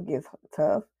the stuff gets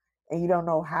tough and you don't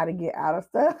know how to get out of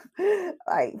stuff.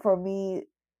 Like for me,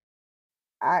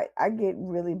 I get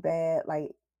really bad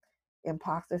like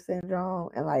imposter syndrome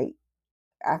and like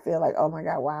I feel like, oh my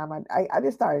God, why am I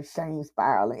just started shame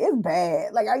spiraling. It's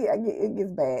bad. Like it gets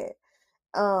bad.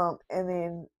 And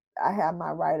then I have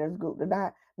my writers group to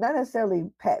not necessarily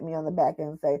pat me on the back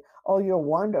and say, "Oh, you're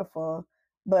wonderful,"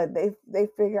 but they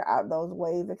figure out those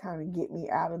ways to kind of get me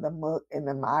out of the muck and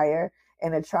the mire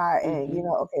and to try and Hmm.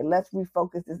 okay, let's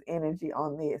refocus this energy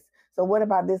on this. So what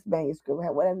about this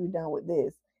manuscript? What have you done with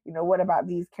this? What about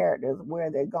these characters? Where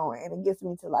they're going? And it gets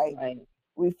me to like Right.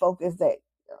 refocus that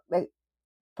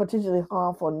potentially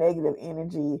harmful negative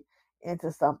energy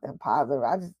into something positive.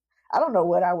 I don't know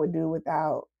what I would do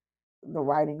without the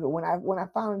writing group. When I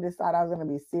finally decided I was going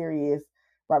to be serious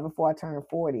right before I turned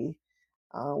 40,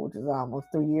 which is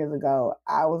almost 3 years ago,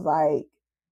 I was like,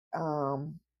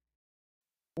 um,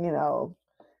 you know,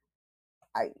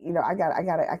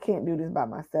 I can't do this by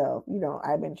myself.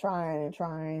 I've been trying and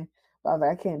trying, but I was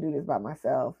like, I can't do this by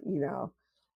myself.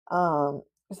 Um,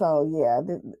 so yeah,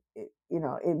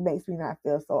 it makes me not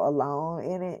feel so alone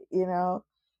in it. And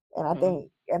Hmm.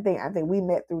 I think we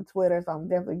met through Twitter, so I'm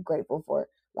definitely grateful for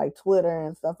like Twitter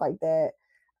and stuff like that.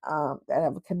 That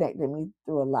have connected me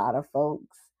through a lot of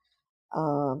folks.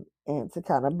 and to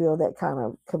kind of build that kind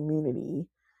of community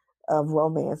of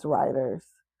romance writers.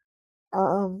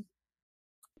 Um,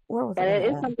 where was I And going it to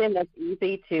is ask? something that's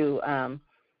easy to,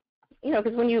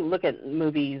 because when you look at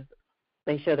movies,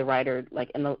 they show the writer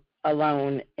like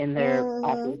alone in their Mm-hmm.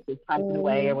 office, just typing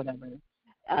away or Mm-hmm.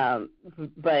 whatever.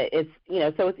 But it's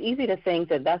so it's easy to think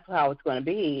that that's how it's going to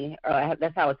be, or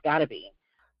that's how it's got to be.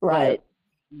 Right.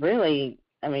 But really,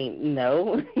 I mean,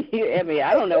 no. I mean,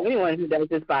 I don't know anyone who does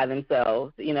this by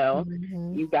themselves.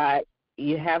 Mm-hmm.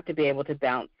 You have to be able to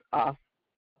bounce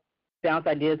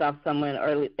ideas off someone,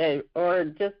 or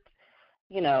just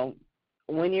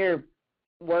when your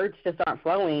words just aren't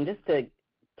flowing, just to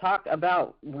talk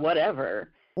about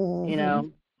whatever, you Mm-hmm.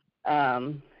 know.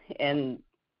 Um, and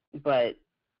but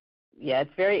yeah,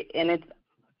 it's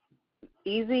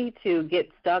easy to get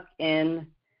stuck in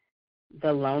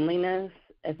the loneliness,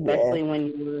 Yes. especially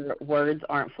when your words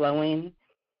aren't flowing.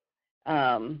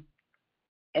 Um,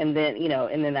 and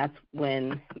then that's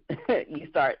when you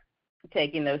start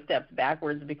taking those steps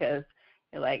backwards because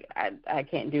you're like, I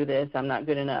can't do this. I'm not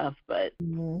good enough. But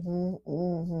Mm-hmm.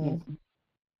 Mm-hmm. mm.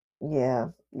 Yeah.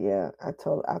 Yeah. I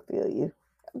feel you.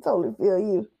 I totally feel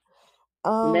you.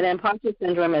 And then Um, imposter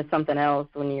syndrome is something else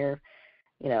when you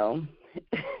know,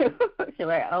 you're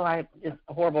like, oh, I just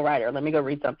a horrible writer. Let me go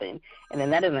read something, and then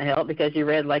that doesn't help because you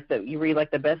read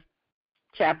the best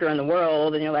chapter in the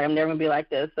world, and you're like, I'm never gonna be like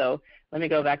this. So let me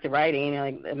go back to writing. You're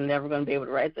like, I'm never gonna be able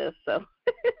to write this. So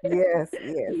yes,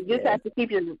 yes, you just yes. have to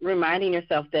keep reminding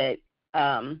yourself that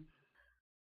um,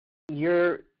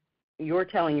 you're you're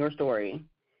telling your story.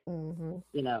 Mm-hmm.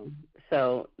 You know,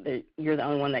 so you're the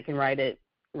only one that can write it.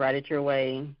 Write it your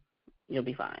way. You'll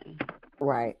be fine.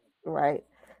 Right, right.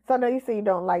 So I know you say you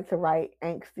don't like to write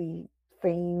angsty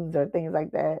themes or things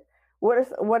like that. What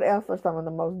else are some of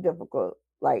the most difficult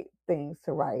like things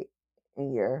to write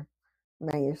in your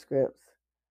manuscripts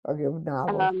or your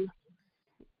novels? Um,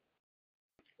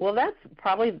 Well, that's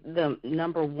probably the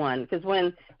number one because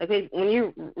when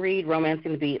you read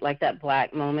 "Romancing the Beat," like that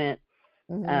black moment,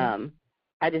 Mm-hmm. um,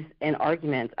 I just in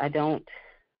arguments I don't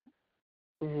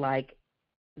like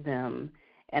them,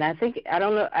 and I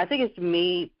don't know. I think it's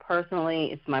me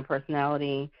personally. It's my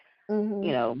personality, Mm-hmm.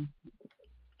 you know,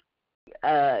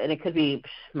 and it could be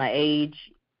my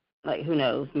age. Like who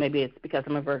knows? Maybe it's because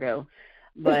I'm a Virgo,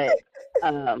 but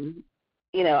um,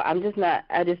 I'm just not.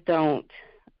 I just don't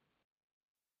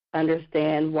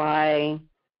understand why.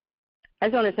 I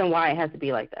just don't understand why it has to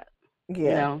be like that. You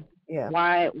Yeah, know, yeah.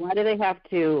 why do they have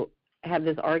to have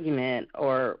this argument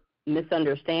or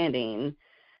misunderstanding,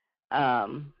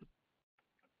 um,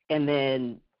 and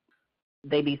then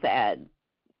they be sad,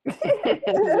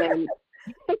 and then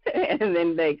and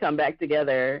then they come back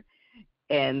together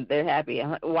and they're happy?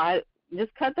 Why?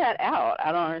 Just cut that out.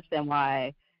 I don't understand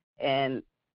why, and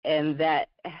that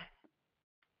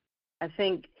I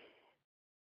think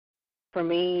for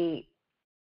me,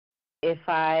 if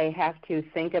I have to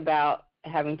think about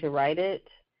having to write it,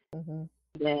 Mm-hmm.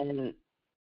 then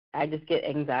I just get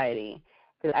anxiety.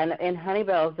 Because in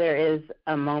Honeybells, there is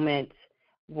a moment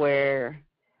where,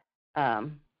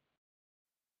 um,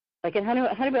 like in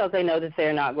Honeybells, they know that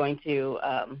they're not going to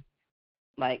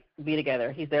like be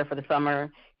together. He's there for the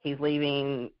summer. He's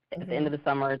leaving at the Mm-hmm. end of the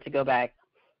summer to go back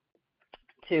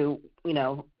to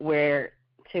where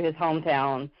to his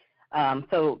hometown.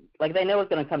 So like they know it's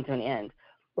going to come to an end,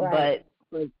 Right.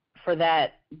 but for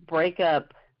that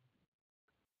breakup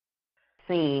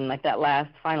scene, like that last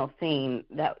final scene,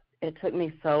 that it took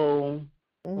me so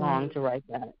long Mm-hmm. to write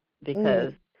that Mm-hmm.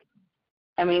 because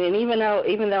I mean, and even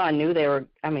though I knew they were,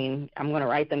 I mean, I'm going to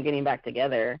write them getting back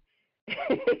together.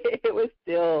 It was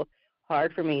still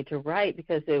hard for me to write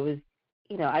because it was,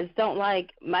 I just don't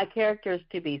like my characters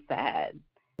to be sad,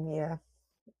 Yeah.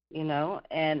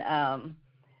 and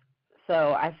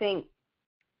so I think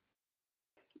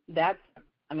that's,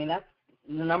 I mean, that's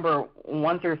the number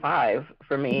 1 through 5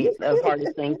 for me, the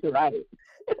hardest thing to write.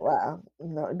 Wow.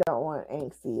 No, don't want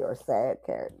angsty or sad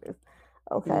characters.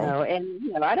 Okay. No, and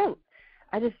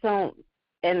I just don't,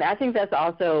 and I think that's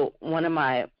also one of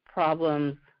my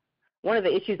problems. One of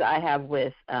the issues I have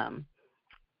with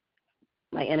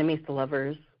my enemies to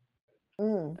lovers.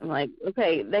 Mm. I'm like,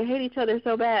 okay, they hate each other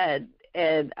so bad,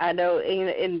 and I know,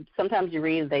 and sometimes you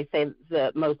read they say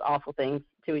the most awful things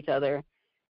to each other,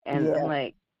 and I'm Yeah.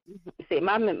 like, see,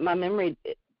 my memory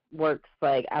works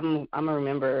like I'm gonna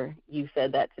remember you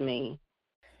said that to me,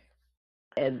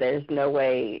 and there's no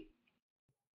way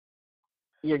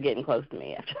you're getting close to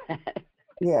me after that.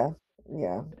 Yeah.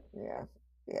 Yeah. Yeah.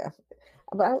 Yeah.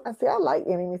 But I see. I like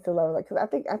enemies to lovers, like, because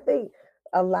I think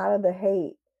a lot of the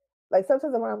hate, like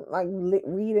sometimes when I'm like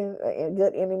reading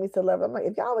good enemies to lovers, I'm like,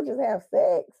 if y'all would just have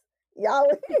sex, Y'all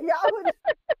would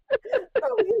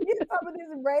so you get some of this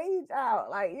rage out,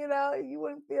 like you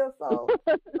wouldn't feel so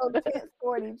tense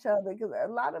toward each other because a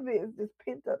lot of it is just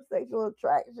pent up sexual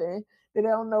attraction that they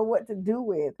don't know what to do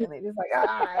with, and they just like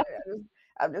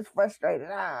I'm just frustrated.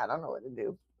 I don't know what to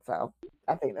do. So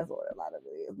I think that's what a lot of it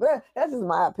is. But that's just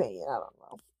my opinion. I don't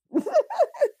know.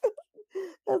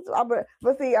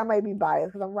 But see, I may be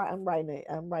biased because I'm writing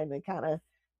a kind of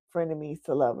frenemies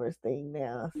to lovers thing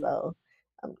now. So,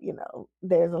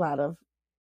 there's a lot of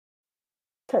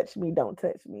touch me, don't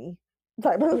touch me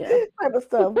type of Yeah. type of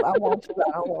stuff. I want you,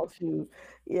 I don't want you.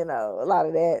 A lot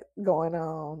of that going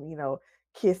on.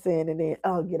 Kissing and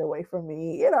then get away from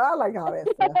me. I like all that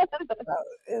stuff.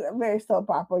 It's very soap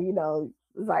opera.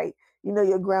 It's like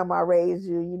your grandma raised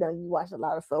you. You watch a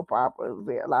lot of soap operas.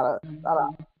 A lot of Mhm.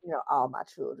 all my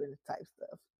children type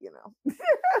stuff. Yeah,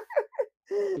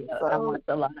 I So watched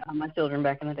a lot of my children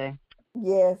back in the day.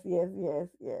 yes, yes, yes,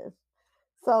 yes.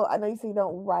 So I know you say you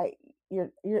don't write.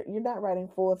 You're not writing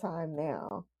full time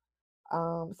now.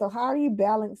 So how are you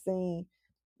balancing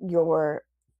your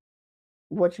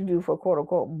what you do for quote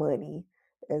unquote money,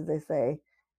 as they say,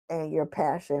 and your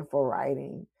passion for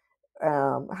writing?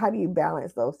 How do you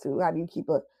balance those two? How do you keep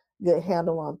a good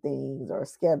handle on things or a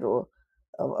schedule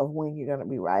of when you're going to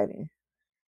be writing?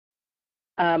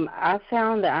 I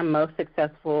found that I'm most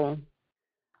successful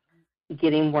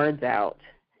getting words out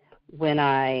when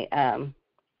I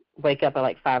wake up at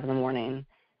like 5 in the morning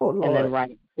Oh and then Lord.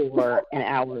 write for an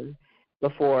hour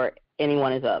before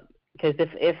anyone is up. Because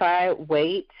if I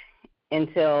wait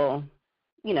until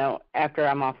after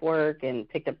I'm off work and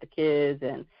picked up the kids,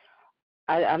 and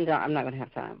I'm not going to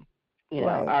have time,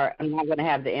 Right. or I'm not going to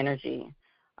have the energy.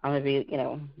 I'm going to be,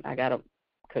 I got to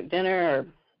cook dinner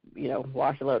or,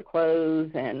 wash a load of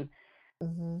clothes, and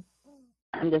Mm-hmm.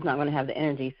 I'm just not going to have the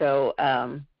energy. So,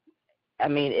 I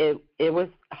mean, it was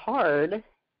hard.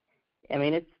 I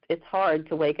mean, it's hard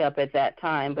to wake up at that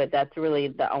time, but that's really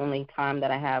the only time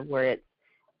that I have where it's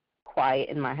quiet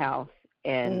in my house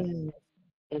and Mm,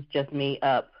 it's just me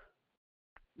up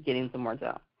getting some words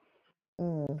out.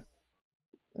 mm,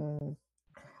 mm.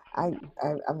 I,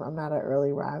 I'm not an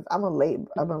early rise. I'm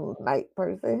a night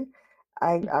person.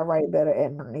 I write better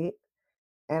at night,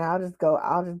 and I'll just go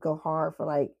hard for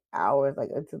like hours, like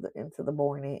into the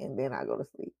morning, and then I go to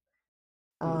sleep.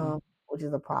 Mm-hmm. Um, which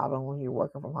is a problem when you're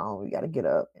working from home. You got to get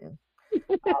up and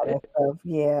all that stuff.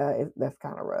 Yeah, that's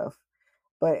kind of rough.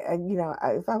 But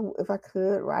if I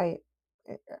could write,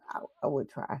 I would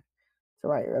try to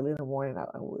write early in the morning. I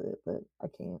would, but I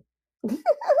can't.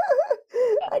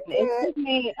 I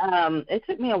can't. It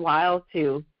took me a while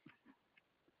to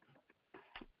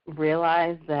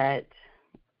realize that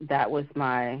that was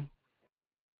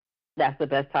that's the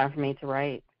best time for me to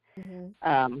write. Hmm.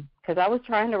 Because I was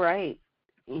trying to write,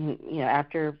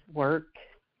 after work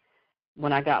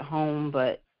when I got home,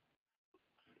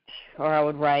 or I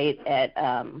would write at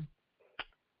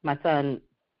my son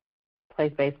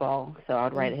plays baseball, so I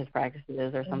would write at his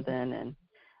practices or something, and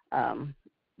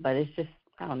but it's just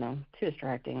I don't know, too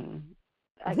distracting.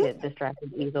 I get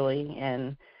distracted easily,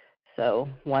 and so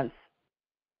once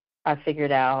I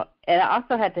figured out, and I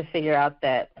also had to figure out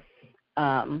that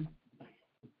because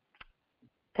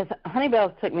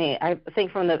Honeybells took me, I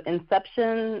think, from the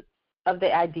inception of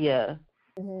the idea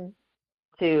Hmm.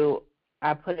 to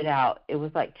I put it out, it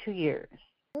was like 2 years.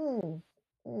 Mm,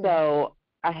 mm, So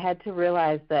I had to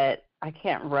realize that I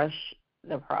can't rush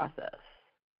the process.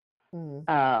 mm.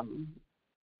 Um,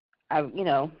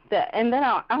 and then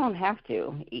I don't have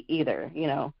to either.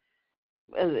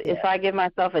 If Yeah, I give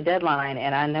myself a deadline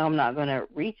and I know I'm not going to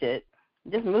reach it,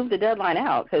 just move the deadline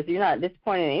out because you're not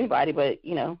disappointing anybody but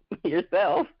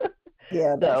yourself.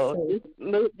 yeah, that's So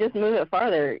true. just move it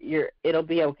farther. It'll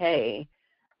be okay.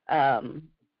 Um,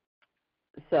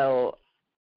 so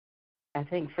I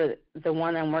think for the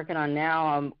one I'm working on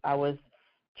now, I was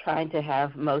trying to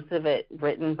have most of it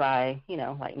written by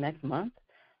like next month.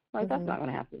 Like that's Hmm. not going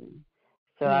to happen.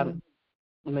 So I Mm,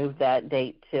 moved that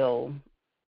date till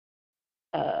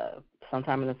uh,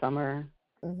 sometime in the summer.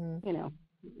 hmm. You know,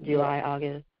 Yeah. July,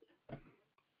 August.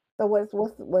 So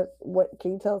what?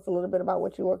 Can you tell us a little bit about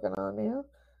what you're working on now?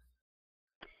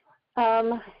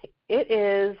 Um, it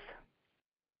is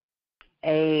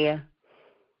a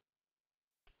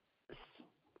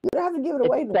You don't have to give it it's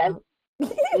away set.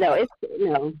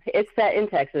 now. It's set in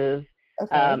Texas.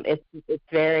 Okay. It's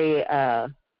very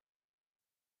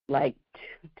like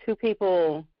two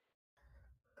people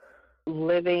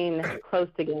living close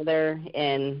together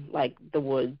in like the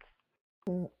woods,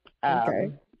 Mm,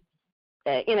 okay.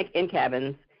 um, in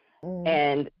cabins, Mm,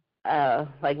 and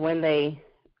like when they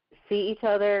see each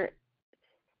other,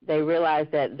 they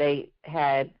realized that they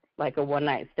had like a one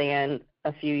night stand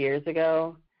a few years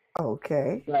ago,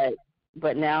 Okay.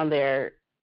 but now they're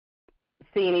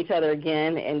seeing each other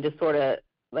again and just sort of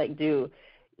like do.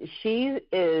 She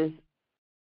is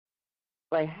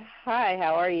like, "Hi,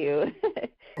 how are you?"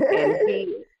 and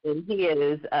he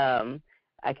is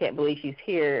I can't believe she's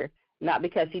here, not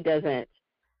because he doesn't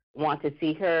want to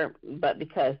see her, but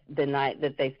because the night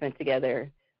that they spent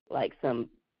together, like some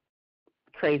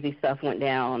crazy stuff went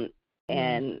down,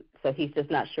 and so he's just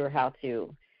not sure how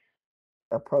to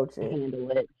Approach it. handle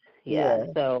it. Yeah. Yeah.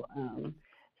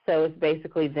 So it's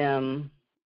basically them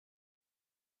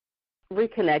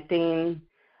reconnecting,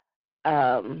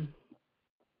 um,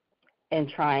 and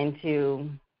trying to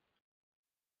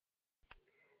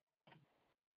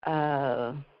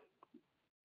uh,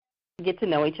 get to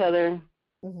know each other.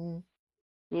 Mhm.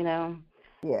 You know.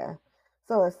 Yeah.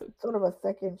 So it's sort of a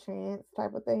second chance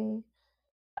type of thing.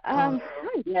 I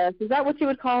guess is that what you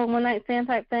would call a one night stand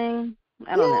type thing?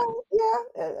 I don't Yeah, know.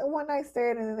 yeah. A one night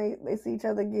stand, and then they see each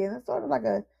other again. It's sort of like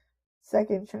a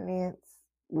second chance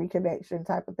reconnection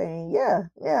type of thing. Yeah,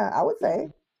 yeah. I would Yeah. say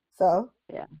so.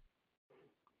 Yeah.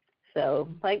 So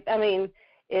like I mean,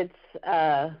 it's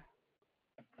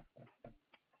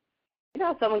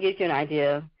how someone gives you an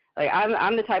idea. Like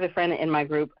I'm the type of friend in my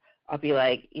group. I'll be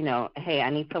like, hey, I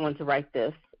need someone to write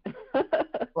this.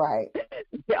 Right.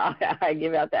 Yeah, I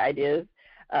give out the ideas,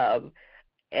 um,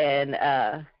 and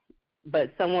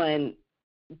but someone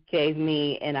gave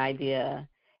me an idea,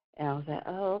 and I was like,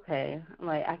 oh, okay. I'm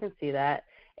like, I can see that,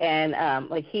 and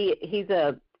like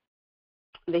the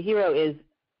hero is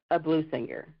a blues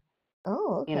singer,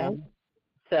 Oh, you okay. know,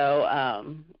 so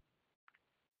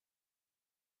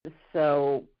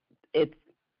so it's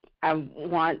I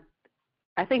want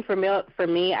I think for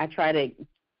me I try to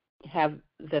have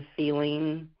the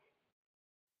feeling,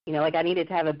 like I need it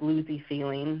to have a bluesy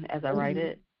feeling as I write Mhm.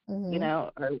 it,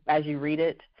 Mhm. or as you read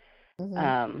it. Mhm.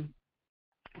 Um,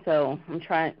 so I'm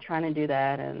trying to do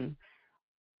that, and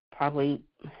probably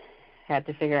had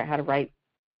to figure out how to write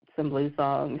some blues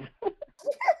songs.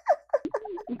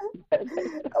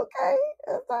 Okay.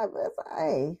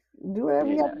 Hey, do whatever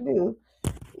you have Yeah, to do.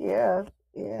 Yeah.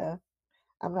 Yeah.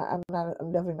 I'm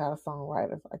definitely not a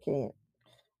songwriter. So I can't.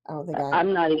 I don't think I.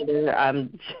 I'm not either.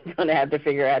 I'm gonna have to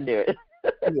figure out how to do it.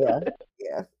 Yeah.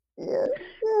 Yeah. Yeah.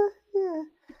 Yeah. Yeah.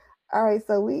 All right.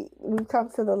 So we've come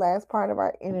to the last part of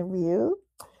our interview.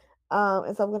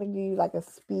 And so I'm going to give you like a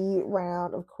speed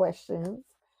round of questions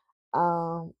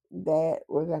that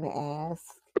we're going to ask.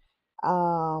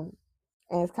 Um,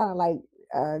 and it's kind of like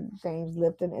James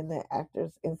Lipton in the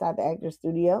actors inside the actor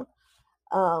studio,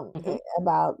 Hmm.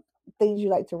 about things you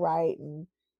like to write and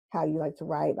how you like to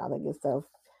write, all that good stuff.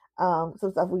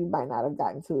 Some stuff we might not have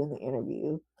gotten to in the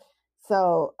interview.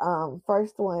 So,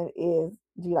 first one is: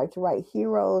 do you like to write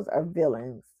heroes or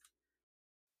villains?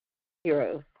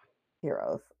 Heroes.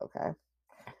 Heroes. Okay.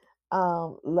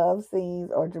 Love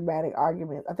scenes or dramatic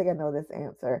arguments? I think I know this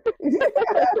answer.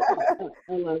 I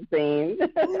love scenes.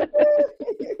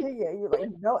 Yeah, you're like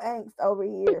no angst over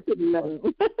here. No.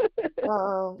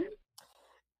 Um,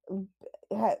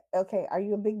 okay, are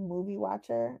you a big movie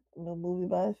watcher? No movie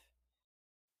buff?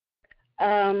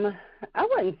 Um, I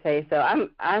wouldn't say so.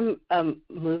 I'm a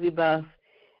movie buff.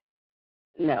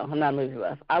 No, I'm not a movie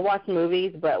buff. I watch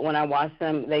movies, but when I watch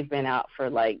them, they've been out for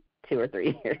like 2 or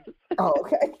 3 years. Oh,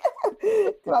 okay.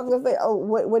 'Cause I was gonna say, oh,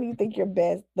 what do you think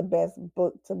the best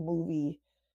book to movie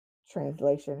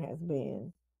translation has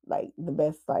been? Like the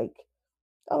best, like,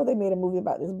 oh, they made a movie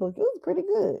about this book. It was pretty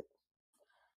good.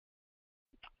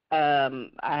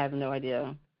 I have no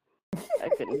idea. I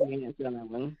couldn't give you an answer on that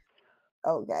one.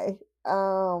 Okay.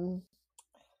 Um,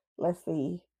 let's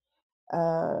see.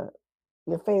 Uh,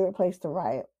 your favorite place to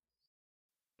write?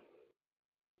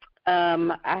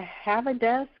 I have a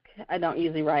desk. I don't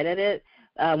usually write at it.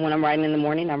 When I'm writing in the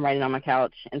morning, I'm writing on my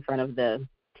couch in front of the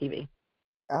TV.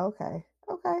 Okay.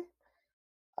 Okay.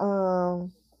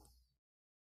 Um,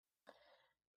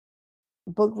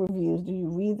 book reviews. Do you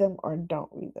read them or don't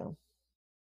read them?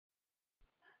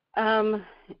 Um,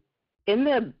 in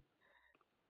the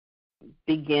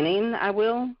beginning, I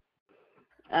will,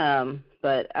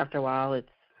 but after a while, it's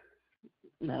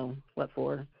no. What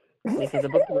for? Because the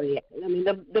book's already. I mean,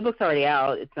 the book's already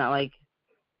out. It's not like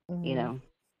you Hmm. know.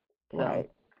 So, Right.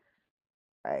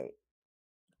 Right.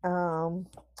 Um,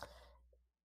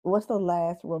 what's the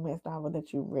last romance novel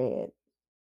that you read?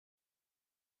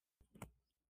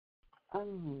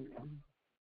 um,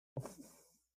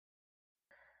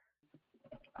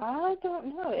 I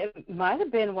don't know. It might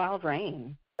have been Wild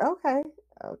Rain. Okay.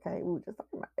 Okay. We were just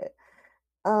talking about it.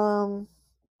 Um,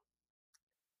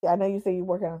 I know you say you're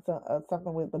working on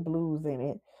something with the blues in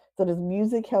it. So does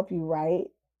music help you write?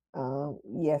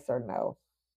 Yes or no?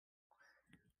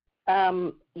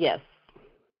 Yes,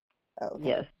 Okay.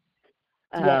 yes.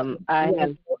 Do you have I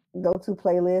have. go-to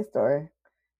playlist or?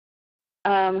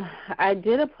 I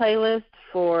did a playlist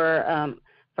for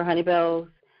Honey Bells.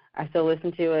 I still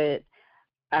listen to it.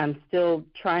 I'm still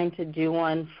trying to do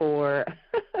one for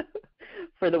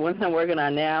for the ones I'm working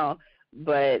on now,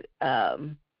 but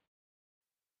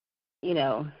you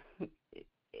know,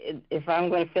 if I'm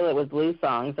going to fill it with blues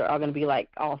songs, they're all going to be like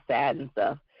all sad and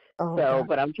stuff. Oh So, God.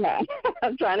 but I'm trying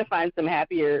I'm trying to find some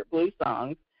happier blues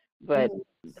songs, but Mm,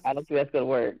 I don't think that's going to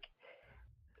work.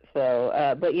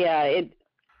 So, but yeah,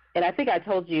 and I think I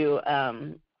told you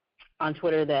on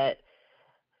Twitter that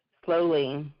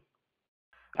slowly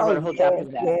I Oh wrote a whole chapter yes,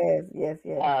 of that. yes, yes,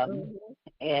 yes. Um,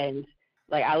 and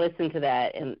like I listened to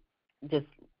that and just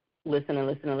listen and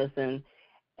listen and listen.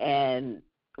 And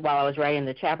while I was writing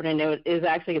the chapter, and it was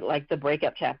actually like the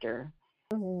breakup chapter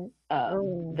Mm-hmm.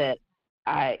 Mm. that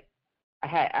I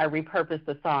I repurposed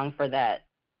the song for that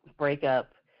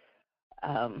breakup.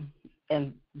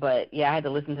 And but yeah, I had to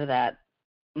listen to that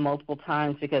multiple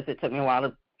times because it took me a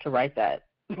while to write that.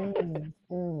 Mm,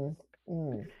 mm,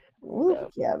 mm. Ooh,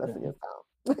 So yeah, that's a good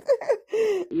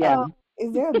song. yeah.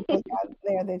 Is there a book out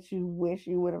there that you wish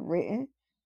you would have written?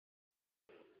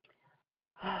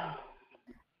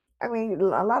 I mean,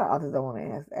 a lot of authors don't want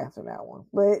to answer that one,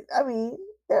 but I mean,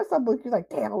 there's some books you're like,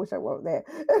 damn, I wish I wrote that.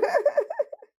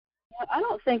 I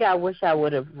don't think I wish I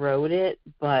would have wrote it,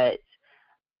 but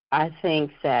I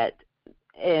think that,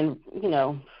 and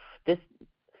this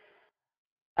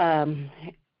um,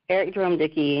 Eric Jerome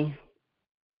Dickey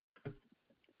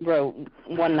wrote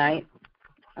One Night.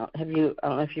 Have you? I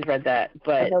don't know if you've read that,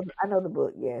 but I know the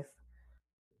book. Yes,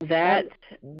 that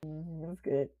that's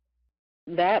good.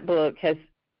 that book has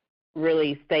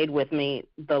really stayed with me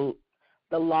the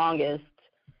longest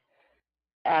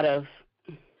out of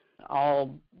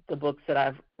all the books that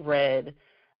I've read.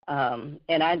 And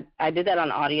I did that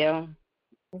on audio.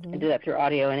 I Mm-hmm. did that through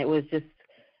audio, and it was just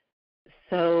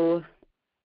so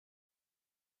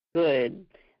good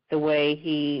the way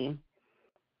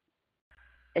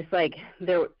it's like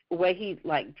the way he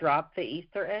like dropped the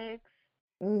Easter eggs,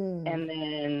 Mm, and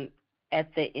then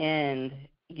at the end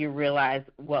you realize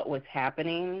what was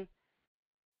happening.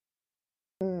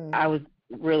 mm, I was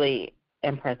really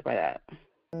impressed by that,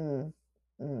 mm,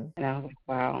 mm. and I was like,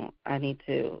 wow, I need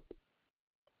to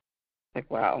like,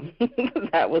 wow,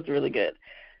 that was really good.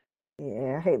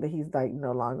 Yeah, I hate that he's like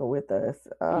no longer with us.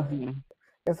 Hmm.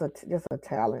 Just a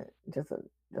talent, just a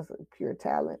pure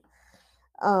talent.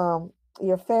 Um,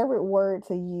 your favorite word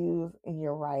to use in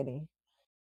your writing?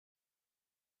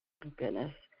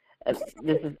 Goodness,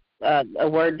 this is a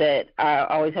word that I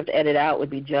always have to edit out. Would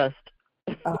be just.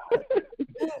 Uh,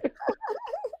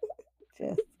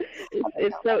 just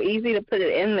It's so easy to put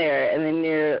it in there, and then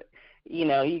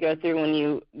you go through when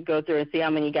you go through and see how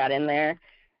many you got in there.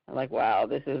 I'm like, wow,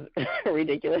 this is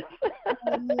ridiculous.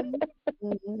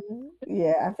 Mhm,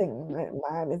 yeah, I think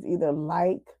mine is either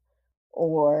like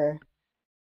or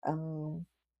um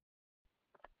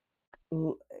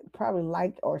l- probably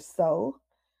like or so.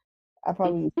 I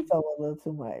probably use so a little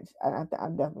too much. I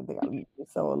definitely think I use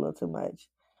so a little too much.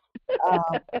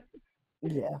 Um,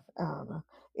 yeah, I don't know.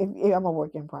 If I'm a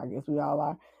work in progress, we all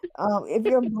are. If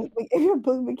your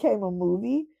book became a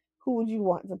movie, who would you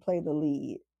want to play the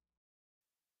lead?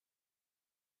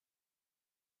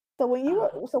 So when you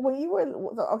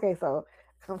were so, okay, so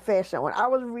confession. When I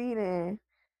was reading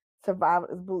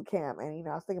Survivor's Boot Camp, and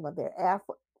I was thinking about their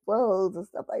afros and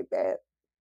stuff like that,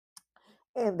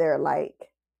 and their like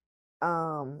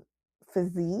um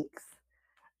physiques.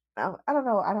 I don't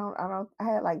know. I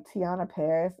had like Tiana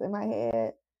Paris in my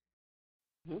head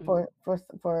for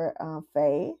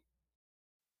Faye,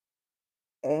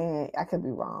 and I could be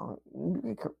wrong.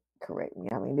 You can correct me.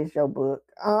 I mean, this your book.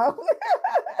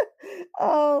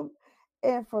 Um,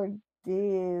 and for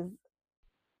Diz,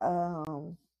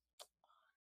 um,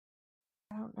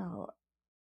 I don't know.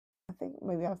 I think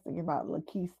maybe I was thinking about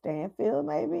Lakeith Stanfield.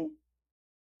 Maybe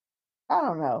I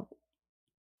don't know.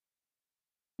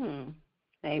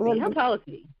 Maybe. Look, How he tall is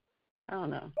he? I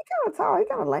don't know. kind of tall. He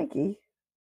kind of lanky.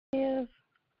 Yes.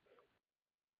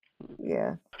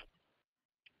 Yeah.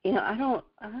 I don't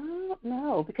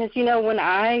know because when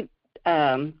I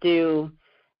do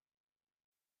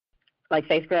like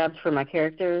face grabs for my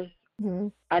characters, Hmm.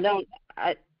 I don't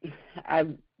I I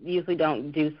usually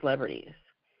don't do celebrities.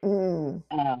 Mm.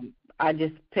 I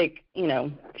just pick,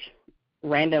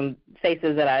 random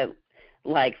faces that I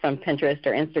like from Pinterest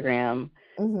or Instagram.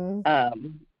 Hmm.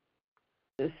 Um,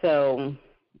 so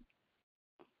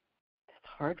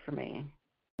hard for me.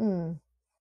 Mm,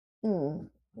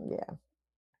 yeah.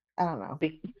 I don't know.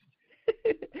 Be-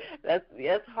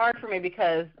 that's hard for me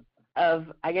because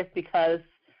because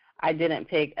I didn't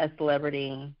pick a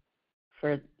celebrity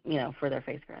for for their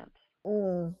face grabs.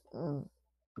 Mm, mm.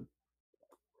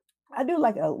 I do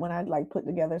like when I like put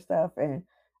together stuff and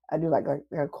I do like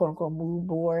a quote unquote mood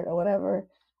board or whatever.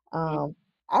 Mhm.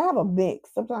 I have a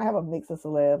mix. Sometimes I have a mix of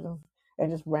celebs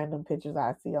and just random pictures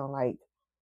I see on like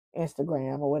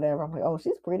Instagram or whatever. I'm like, oh,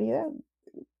 she's pretty.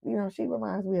 She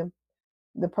reminds me of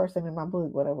the person in my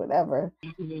book, whatever, whatever.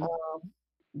 Mhm. Um,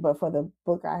 but for the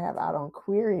book I have out on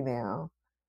Query now,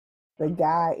 the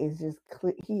guy is just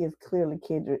he is clearly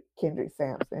Kendrick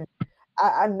Sampson.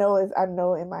 I know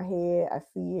in my head I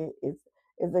see it.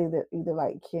 It's either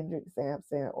like Kendrick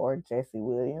Sampson or Jesse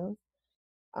Williams.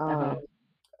 Uh-huh. Um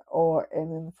or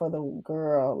and then for the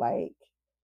girl, like,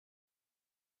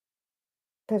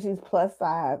 because she's plus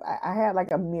size, I had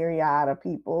like a myriad of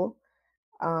people.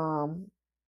 Um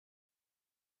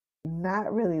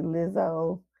Not really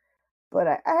Lizzo, but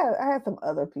I had some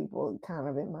other people kind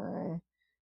of in mind.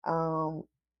 Um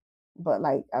but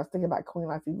like I was thinking about Queen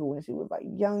Latifah when she was like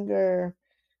younger.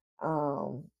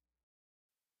 Um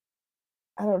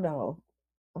I don't know.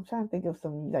 I'm trying to think of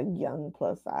some like young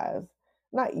plus size,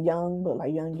 not young, but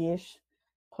like youngish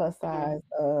plus Mhm. size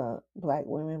black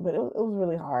women. But it was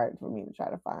really hard for me to try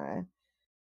to find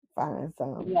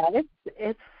some. Yeah,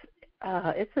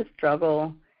 it's a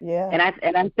struggle, Yeah. and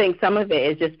I think some of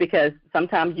it is just because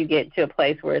sometimes you get to a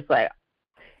place where it's like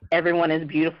everyone is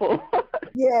beautiful.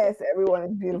 Yes, everyone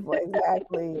is beautiful.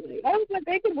 Exactly. Oh, but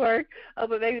they could work. Oh,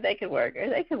 but maybe they could work, or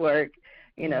they could work.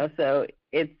 So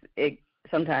it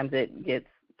sometimes it gets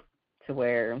to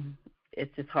where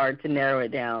it's just hard to narrow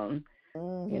it down.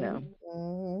 You know. Mm-hmm.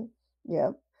 Mm-hmm.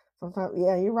 Yep. Sometimes,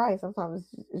 yeah, you're right. Sometimes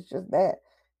it's just that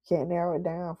can't narrow it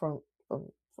down from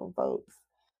folks.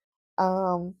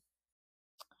 Um,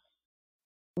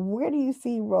 where do you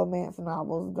see romance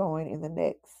novels going in the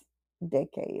next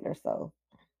decade or so?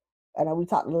 I know we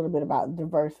talked a little bit about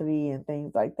diversity and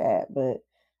things like that, but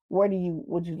where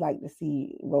would you like to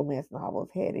see romance novels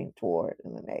heading toward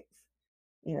in the next,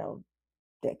 you know,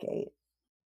 decade?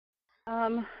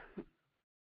 Um,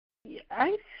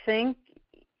 I think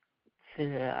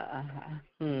I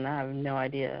have no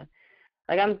idea.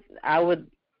 Like I would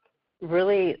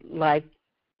really like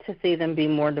to see them be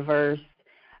more diverse.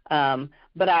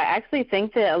 But I actually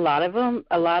think that a lot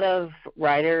of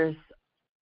writers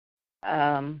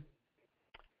um,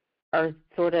 are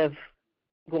sort of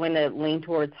going to lean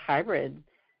towards hybrid,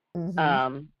 Mm-hmm.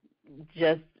 um,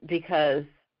 just because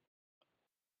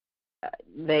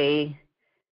they,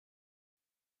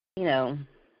 you know,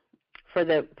 for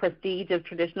the prestige of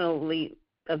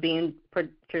being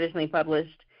traditionally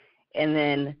published, and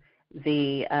then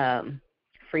the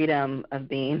freedom of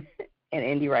being an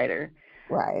indie writer.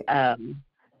 Right.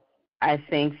 I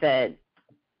think that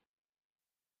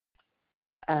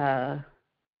uh,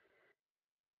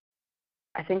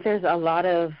 I think there's a lot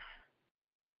of,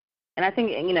 and I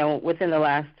think within the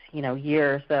last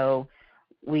year or so,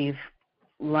 we've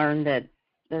learned that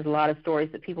there's a lot of stories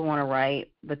that people want to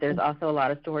write, but there's also a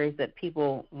lot of stories that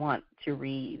people want to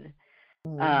read,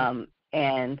 Mm-hmm.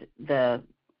 and the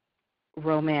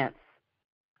romance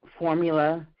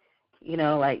formula,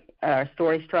 like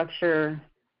story structure,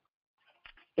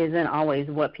 isn't always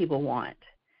what people want.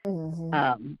 Mm-hmm.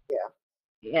 Um, Yeah.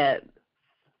 yeah,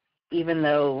 even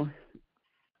though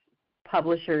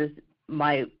publishers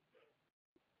might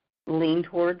lean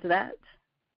towards that.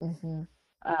 Mm-hmm.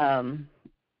 Um,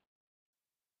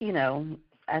 you know,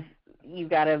 I, you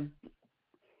got to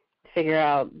figure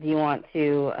out, do you want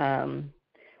to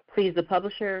please the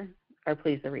publisher or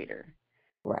please the reader?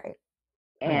 Right.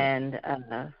 Right. And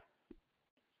I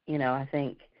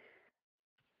think,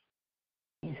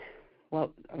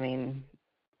 well, I mean,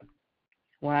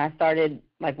 when I started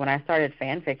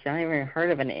fan fiction, I never even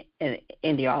heard of an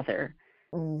indie author,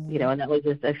 Mm-hmm. and that was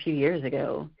just a few years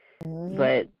ago. Mm-hmm.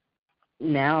 But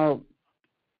now,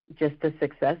 just the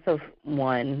success of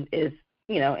one is,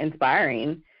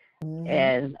 inspiring, Mm-hmm.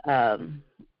 and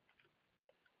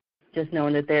just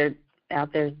knowing that they're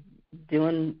out there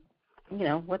doing,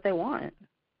 what they want.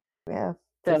 Yeah.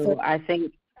 So Success.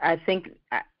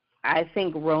 I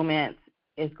think romance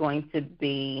is going to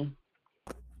be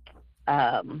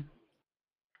um,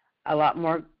 a lot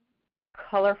more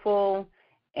colorful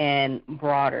and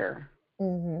broader.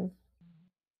 Mm-hmm.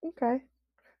 Okay.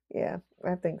 Yeah,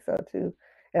 I think so too.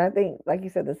 And I think, like you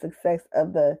said, the success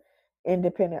of the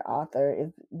independent author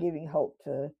is giving hope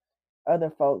to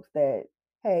other folks that,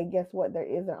 hey, guess what? There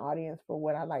is an audience for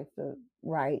what I like to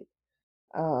write.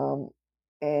 Um,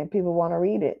 and people want to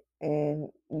read it, and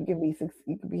you can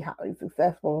be highly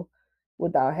successful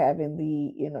without having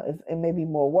it may be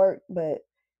more work, but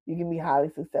you can be highly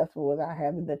successful without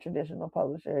having the traditional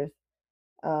publishers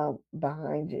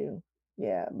behind you.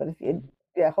 Yeah, but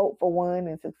hope for one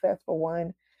and success for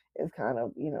one is kind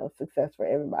of success for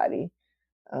everybody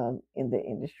in the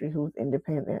industry who's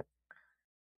independent.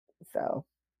 So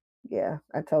yeah,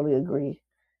 I totally agree.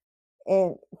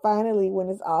 And finally, when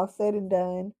it's all said and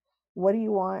done, what do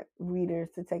you want readers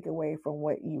to take away from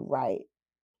what you write,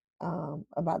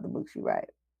 about the books you write?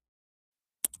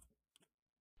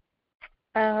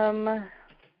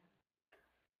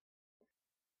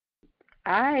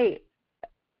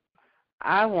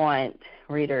 I want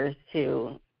readers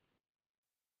to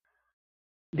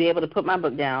be able to put my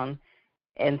book down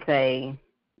and say,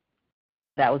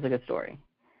 that was a good story.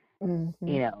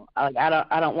 Mm-hmm.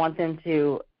 I don't want them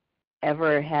to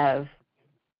ever have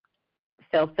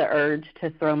felt the urge to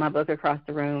throw my book across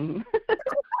the room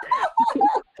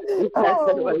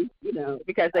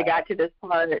because they got to this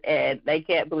part and they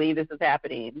can't believe this is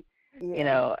happening.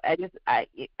 Yeah.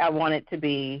 I want it to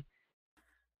be,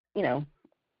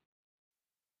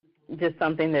 just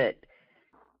something that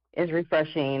is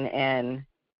refreshing, and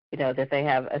that they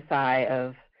have a sigh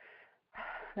of,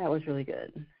 that was really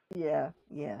good. Yeah,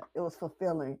 it was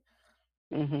fulfilling.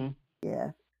 Mhm.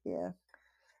 Yeah.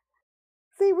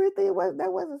 See, Ruthie,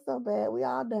 that wasn't so bad. We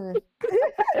all done.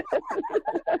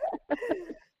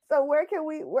 So where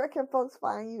can folks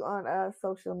find you on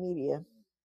social media?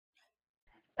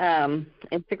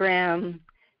 Instagram,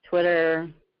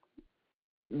 Twitter.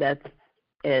 That's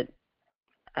it.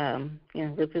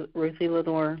 Ruthie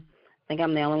Lenore. I think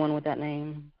I'm the only one with that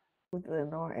name. Ruthie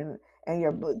Lenore, and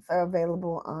your books are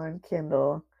available on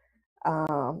Kindle,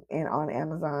 and on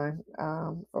Amazon,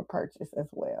 for purchase as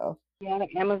well. Yeah,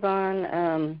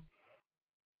 Amazon,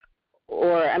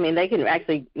 or they can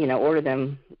actually order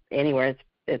them anywhere.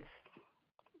 It's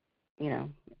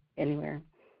anywhere.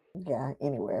 Yeah,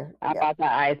 anywhere. I bought the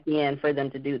ISBN for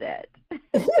them to do that.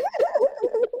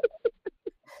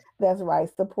 That's right.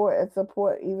 Support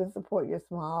your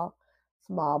small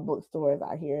bookstores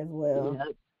out here as well.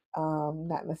 Yep.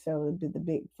 Not necessarily the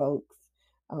big folks.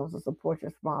 So support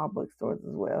your small bookstores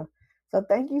as well. So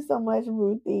thank you so much,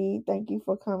 Ruthie. Thank you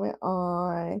for coming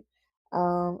on.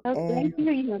 Thank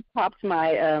you. You popped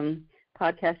my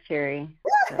podcast cherry.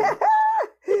 So.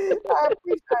 I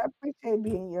appreciate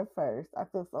being your first. I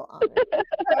feel so honored.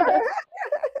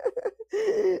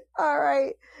 All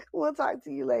right. We'll talk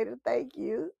to you later. Thank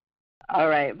you. All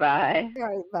right. Bye. All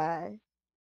right. Bye.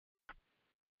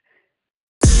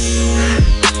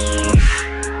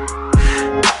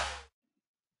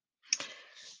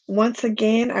 Once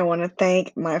again, I want to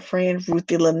thank my friend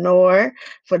Ruthie Lenore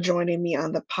for joining me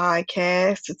on the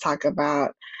podcast to talk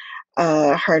about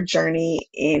her journey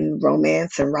in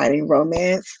romance and writing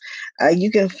romance.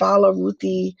 You can follow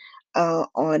Ruthie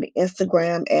on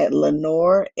Instagram at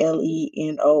Lenore,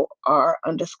 LENOR_THE.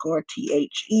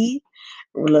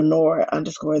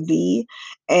 Lenore_the,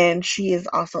 and she is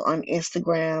also on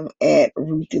Instagram at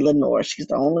Ruthie Lenore. She's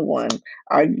the only one,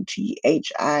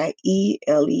 RUTHIELENOR.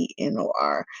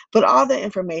 But all the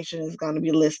information is going to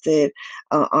be listed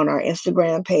on our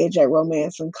Instagram page at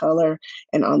Romance in Color,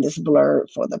 and on this blurb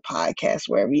for the podcast,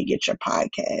 wherever you get your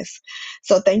podcasts.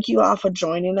 So thank you all for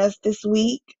joining us this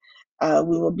week.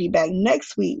 We will be back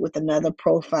next week with another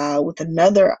profile with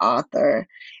another author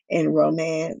in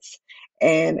romance.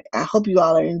 And I hope you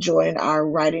all are enjoying our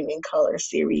Writing in Color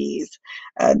series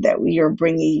that we are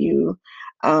bringing you,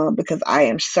 because I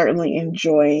am certainly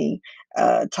enjoying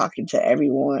talking to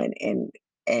everyone and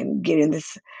getting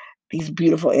these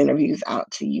beautiful interviews out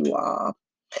to you all.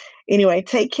 Anyway,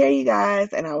 take care, you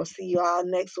guys, and I will see you all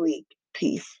next week.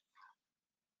 Peace.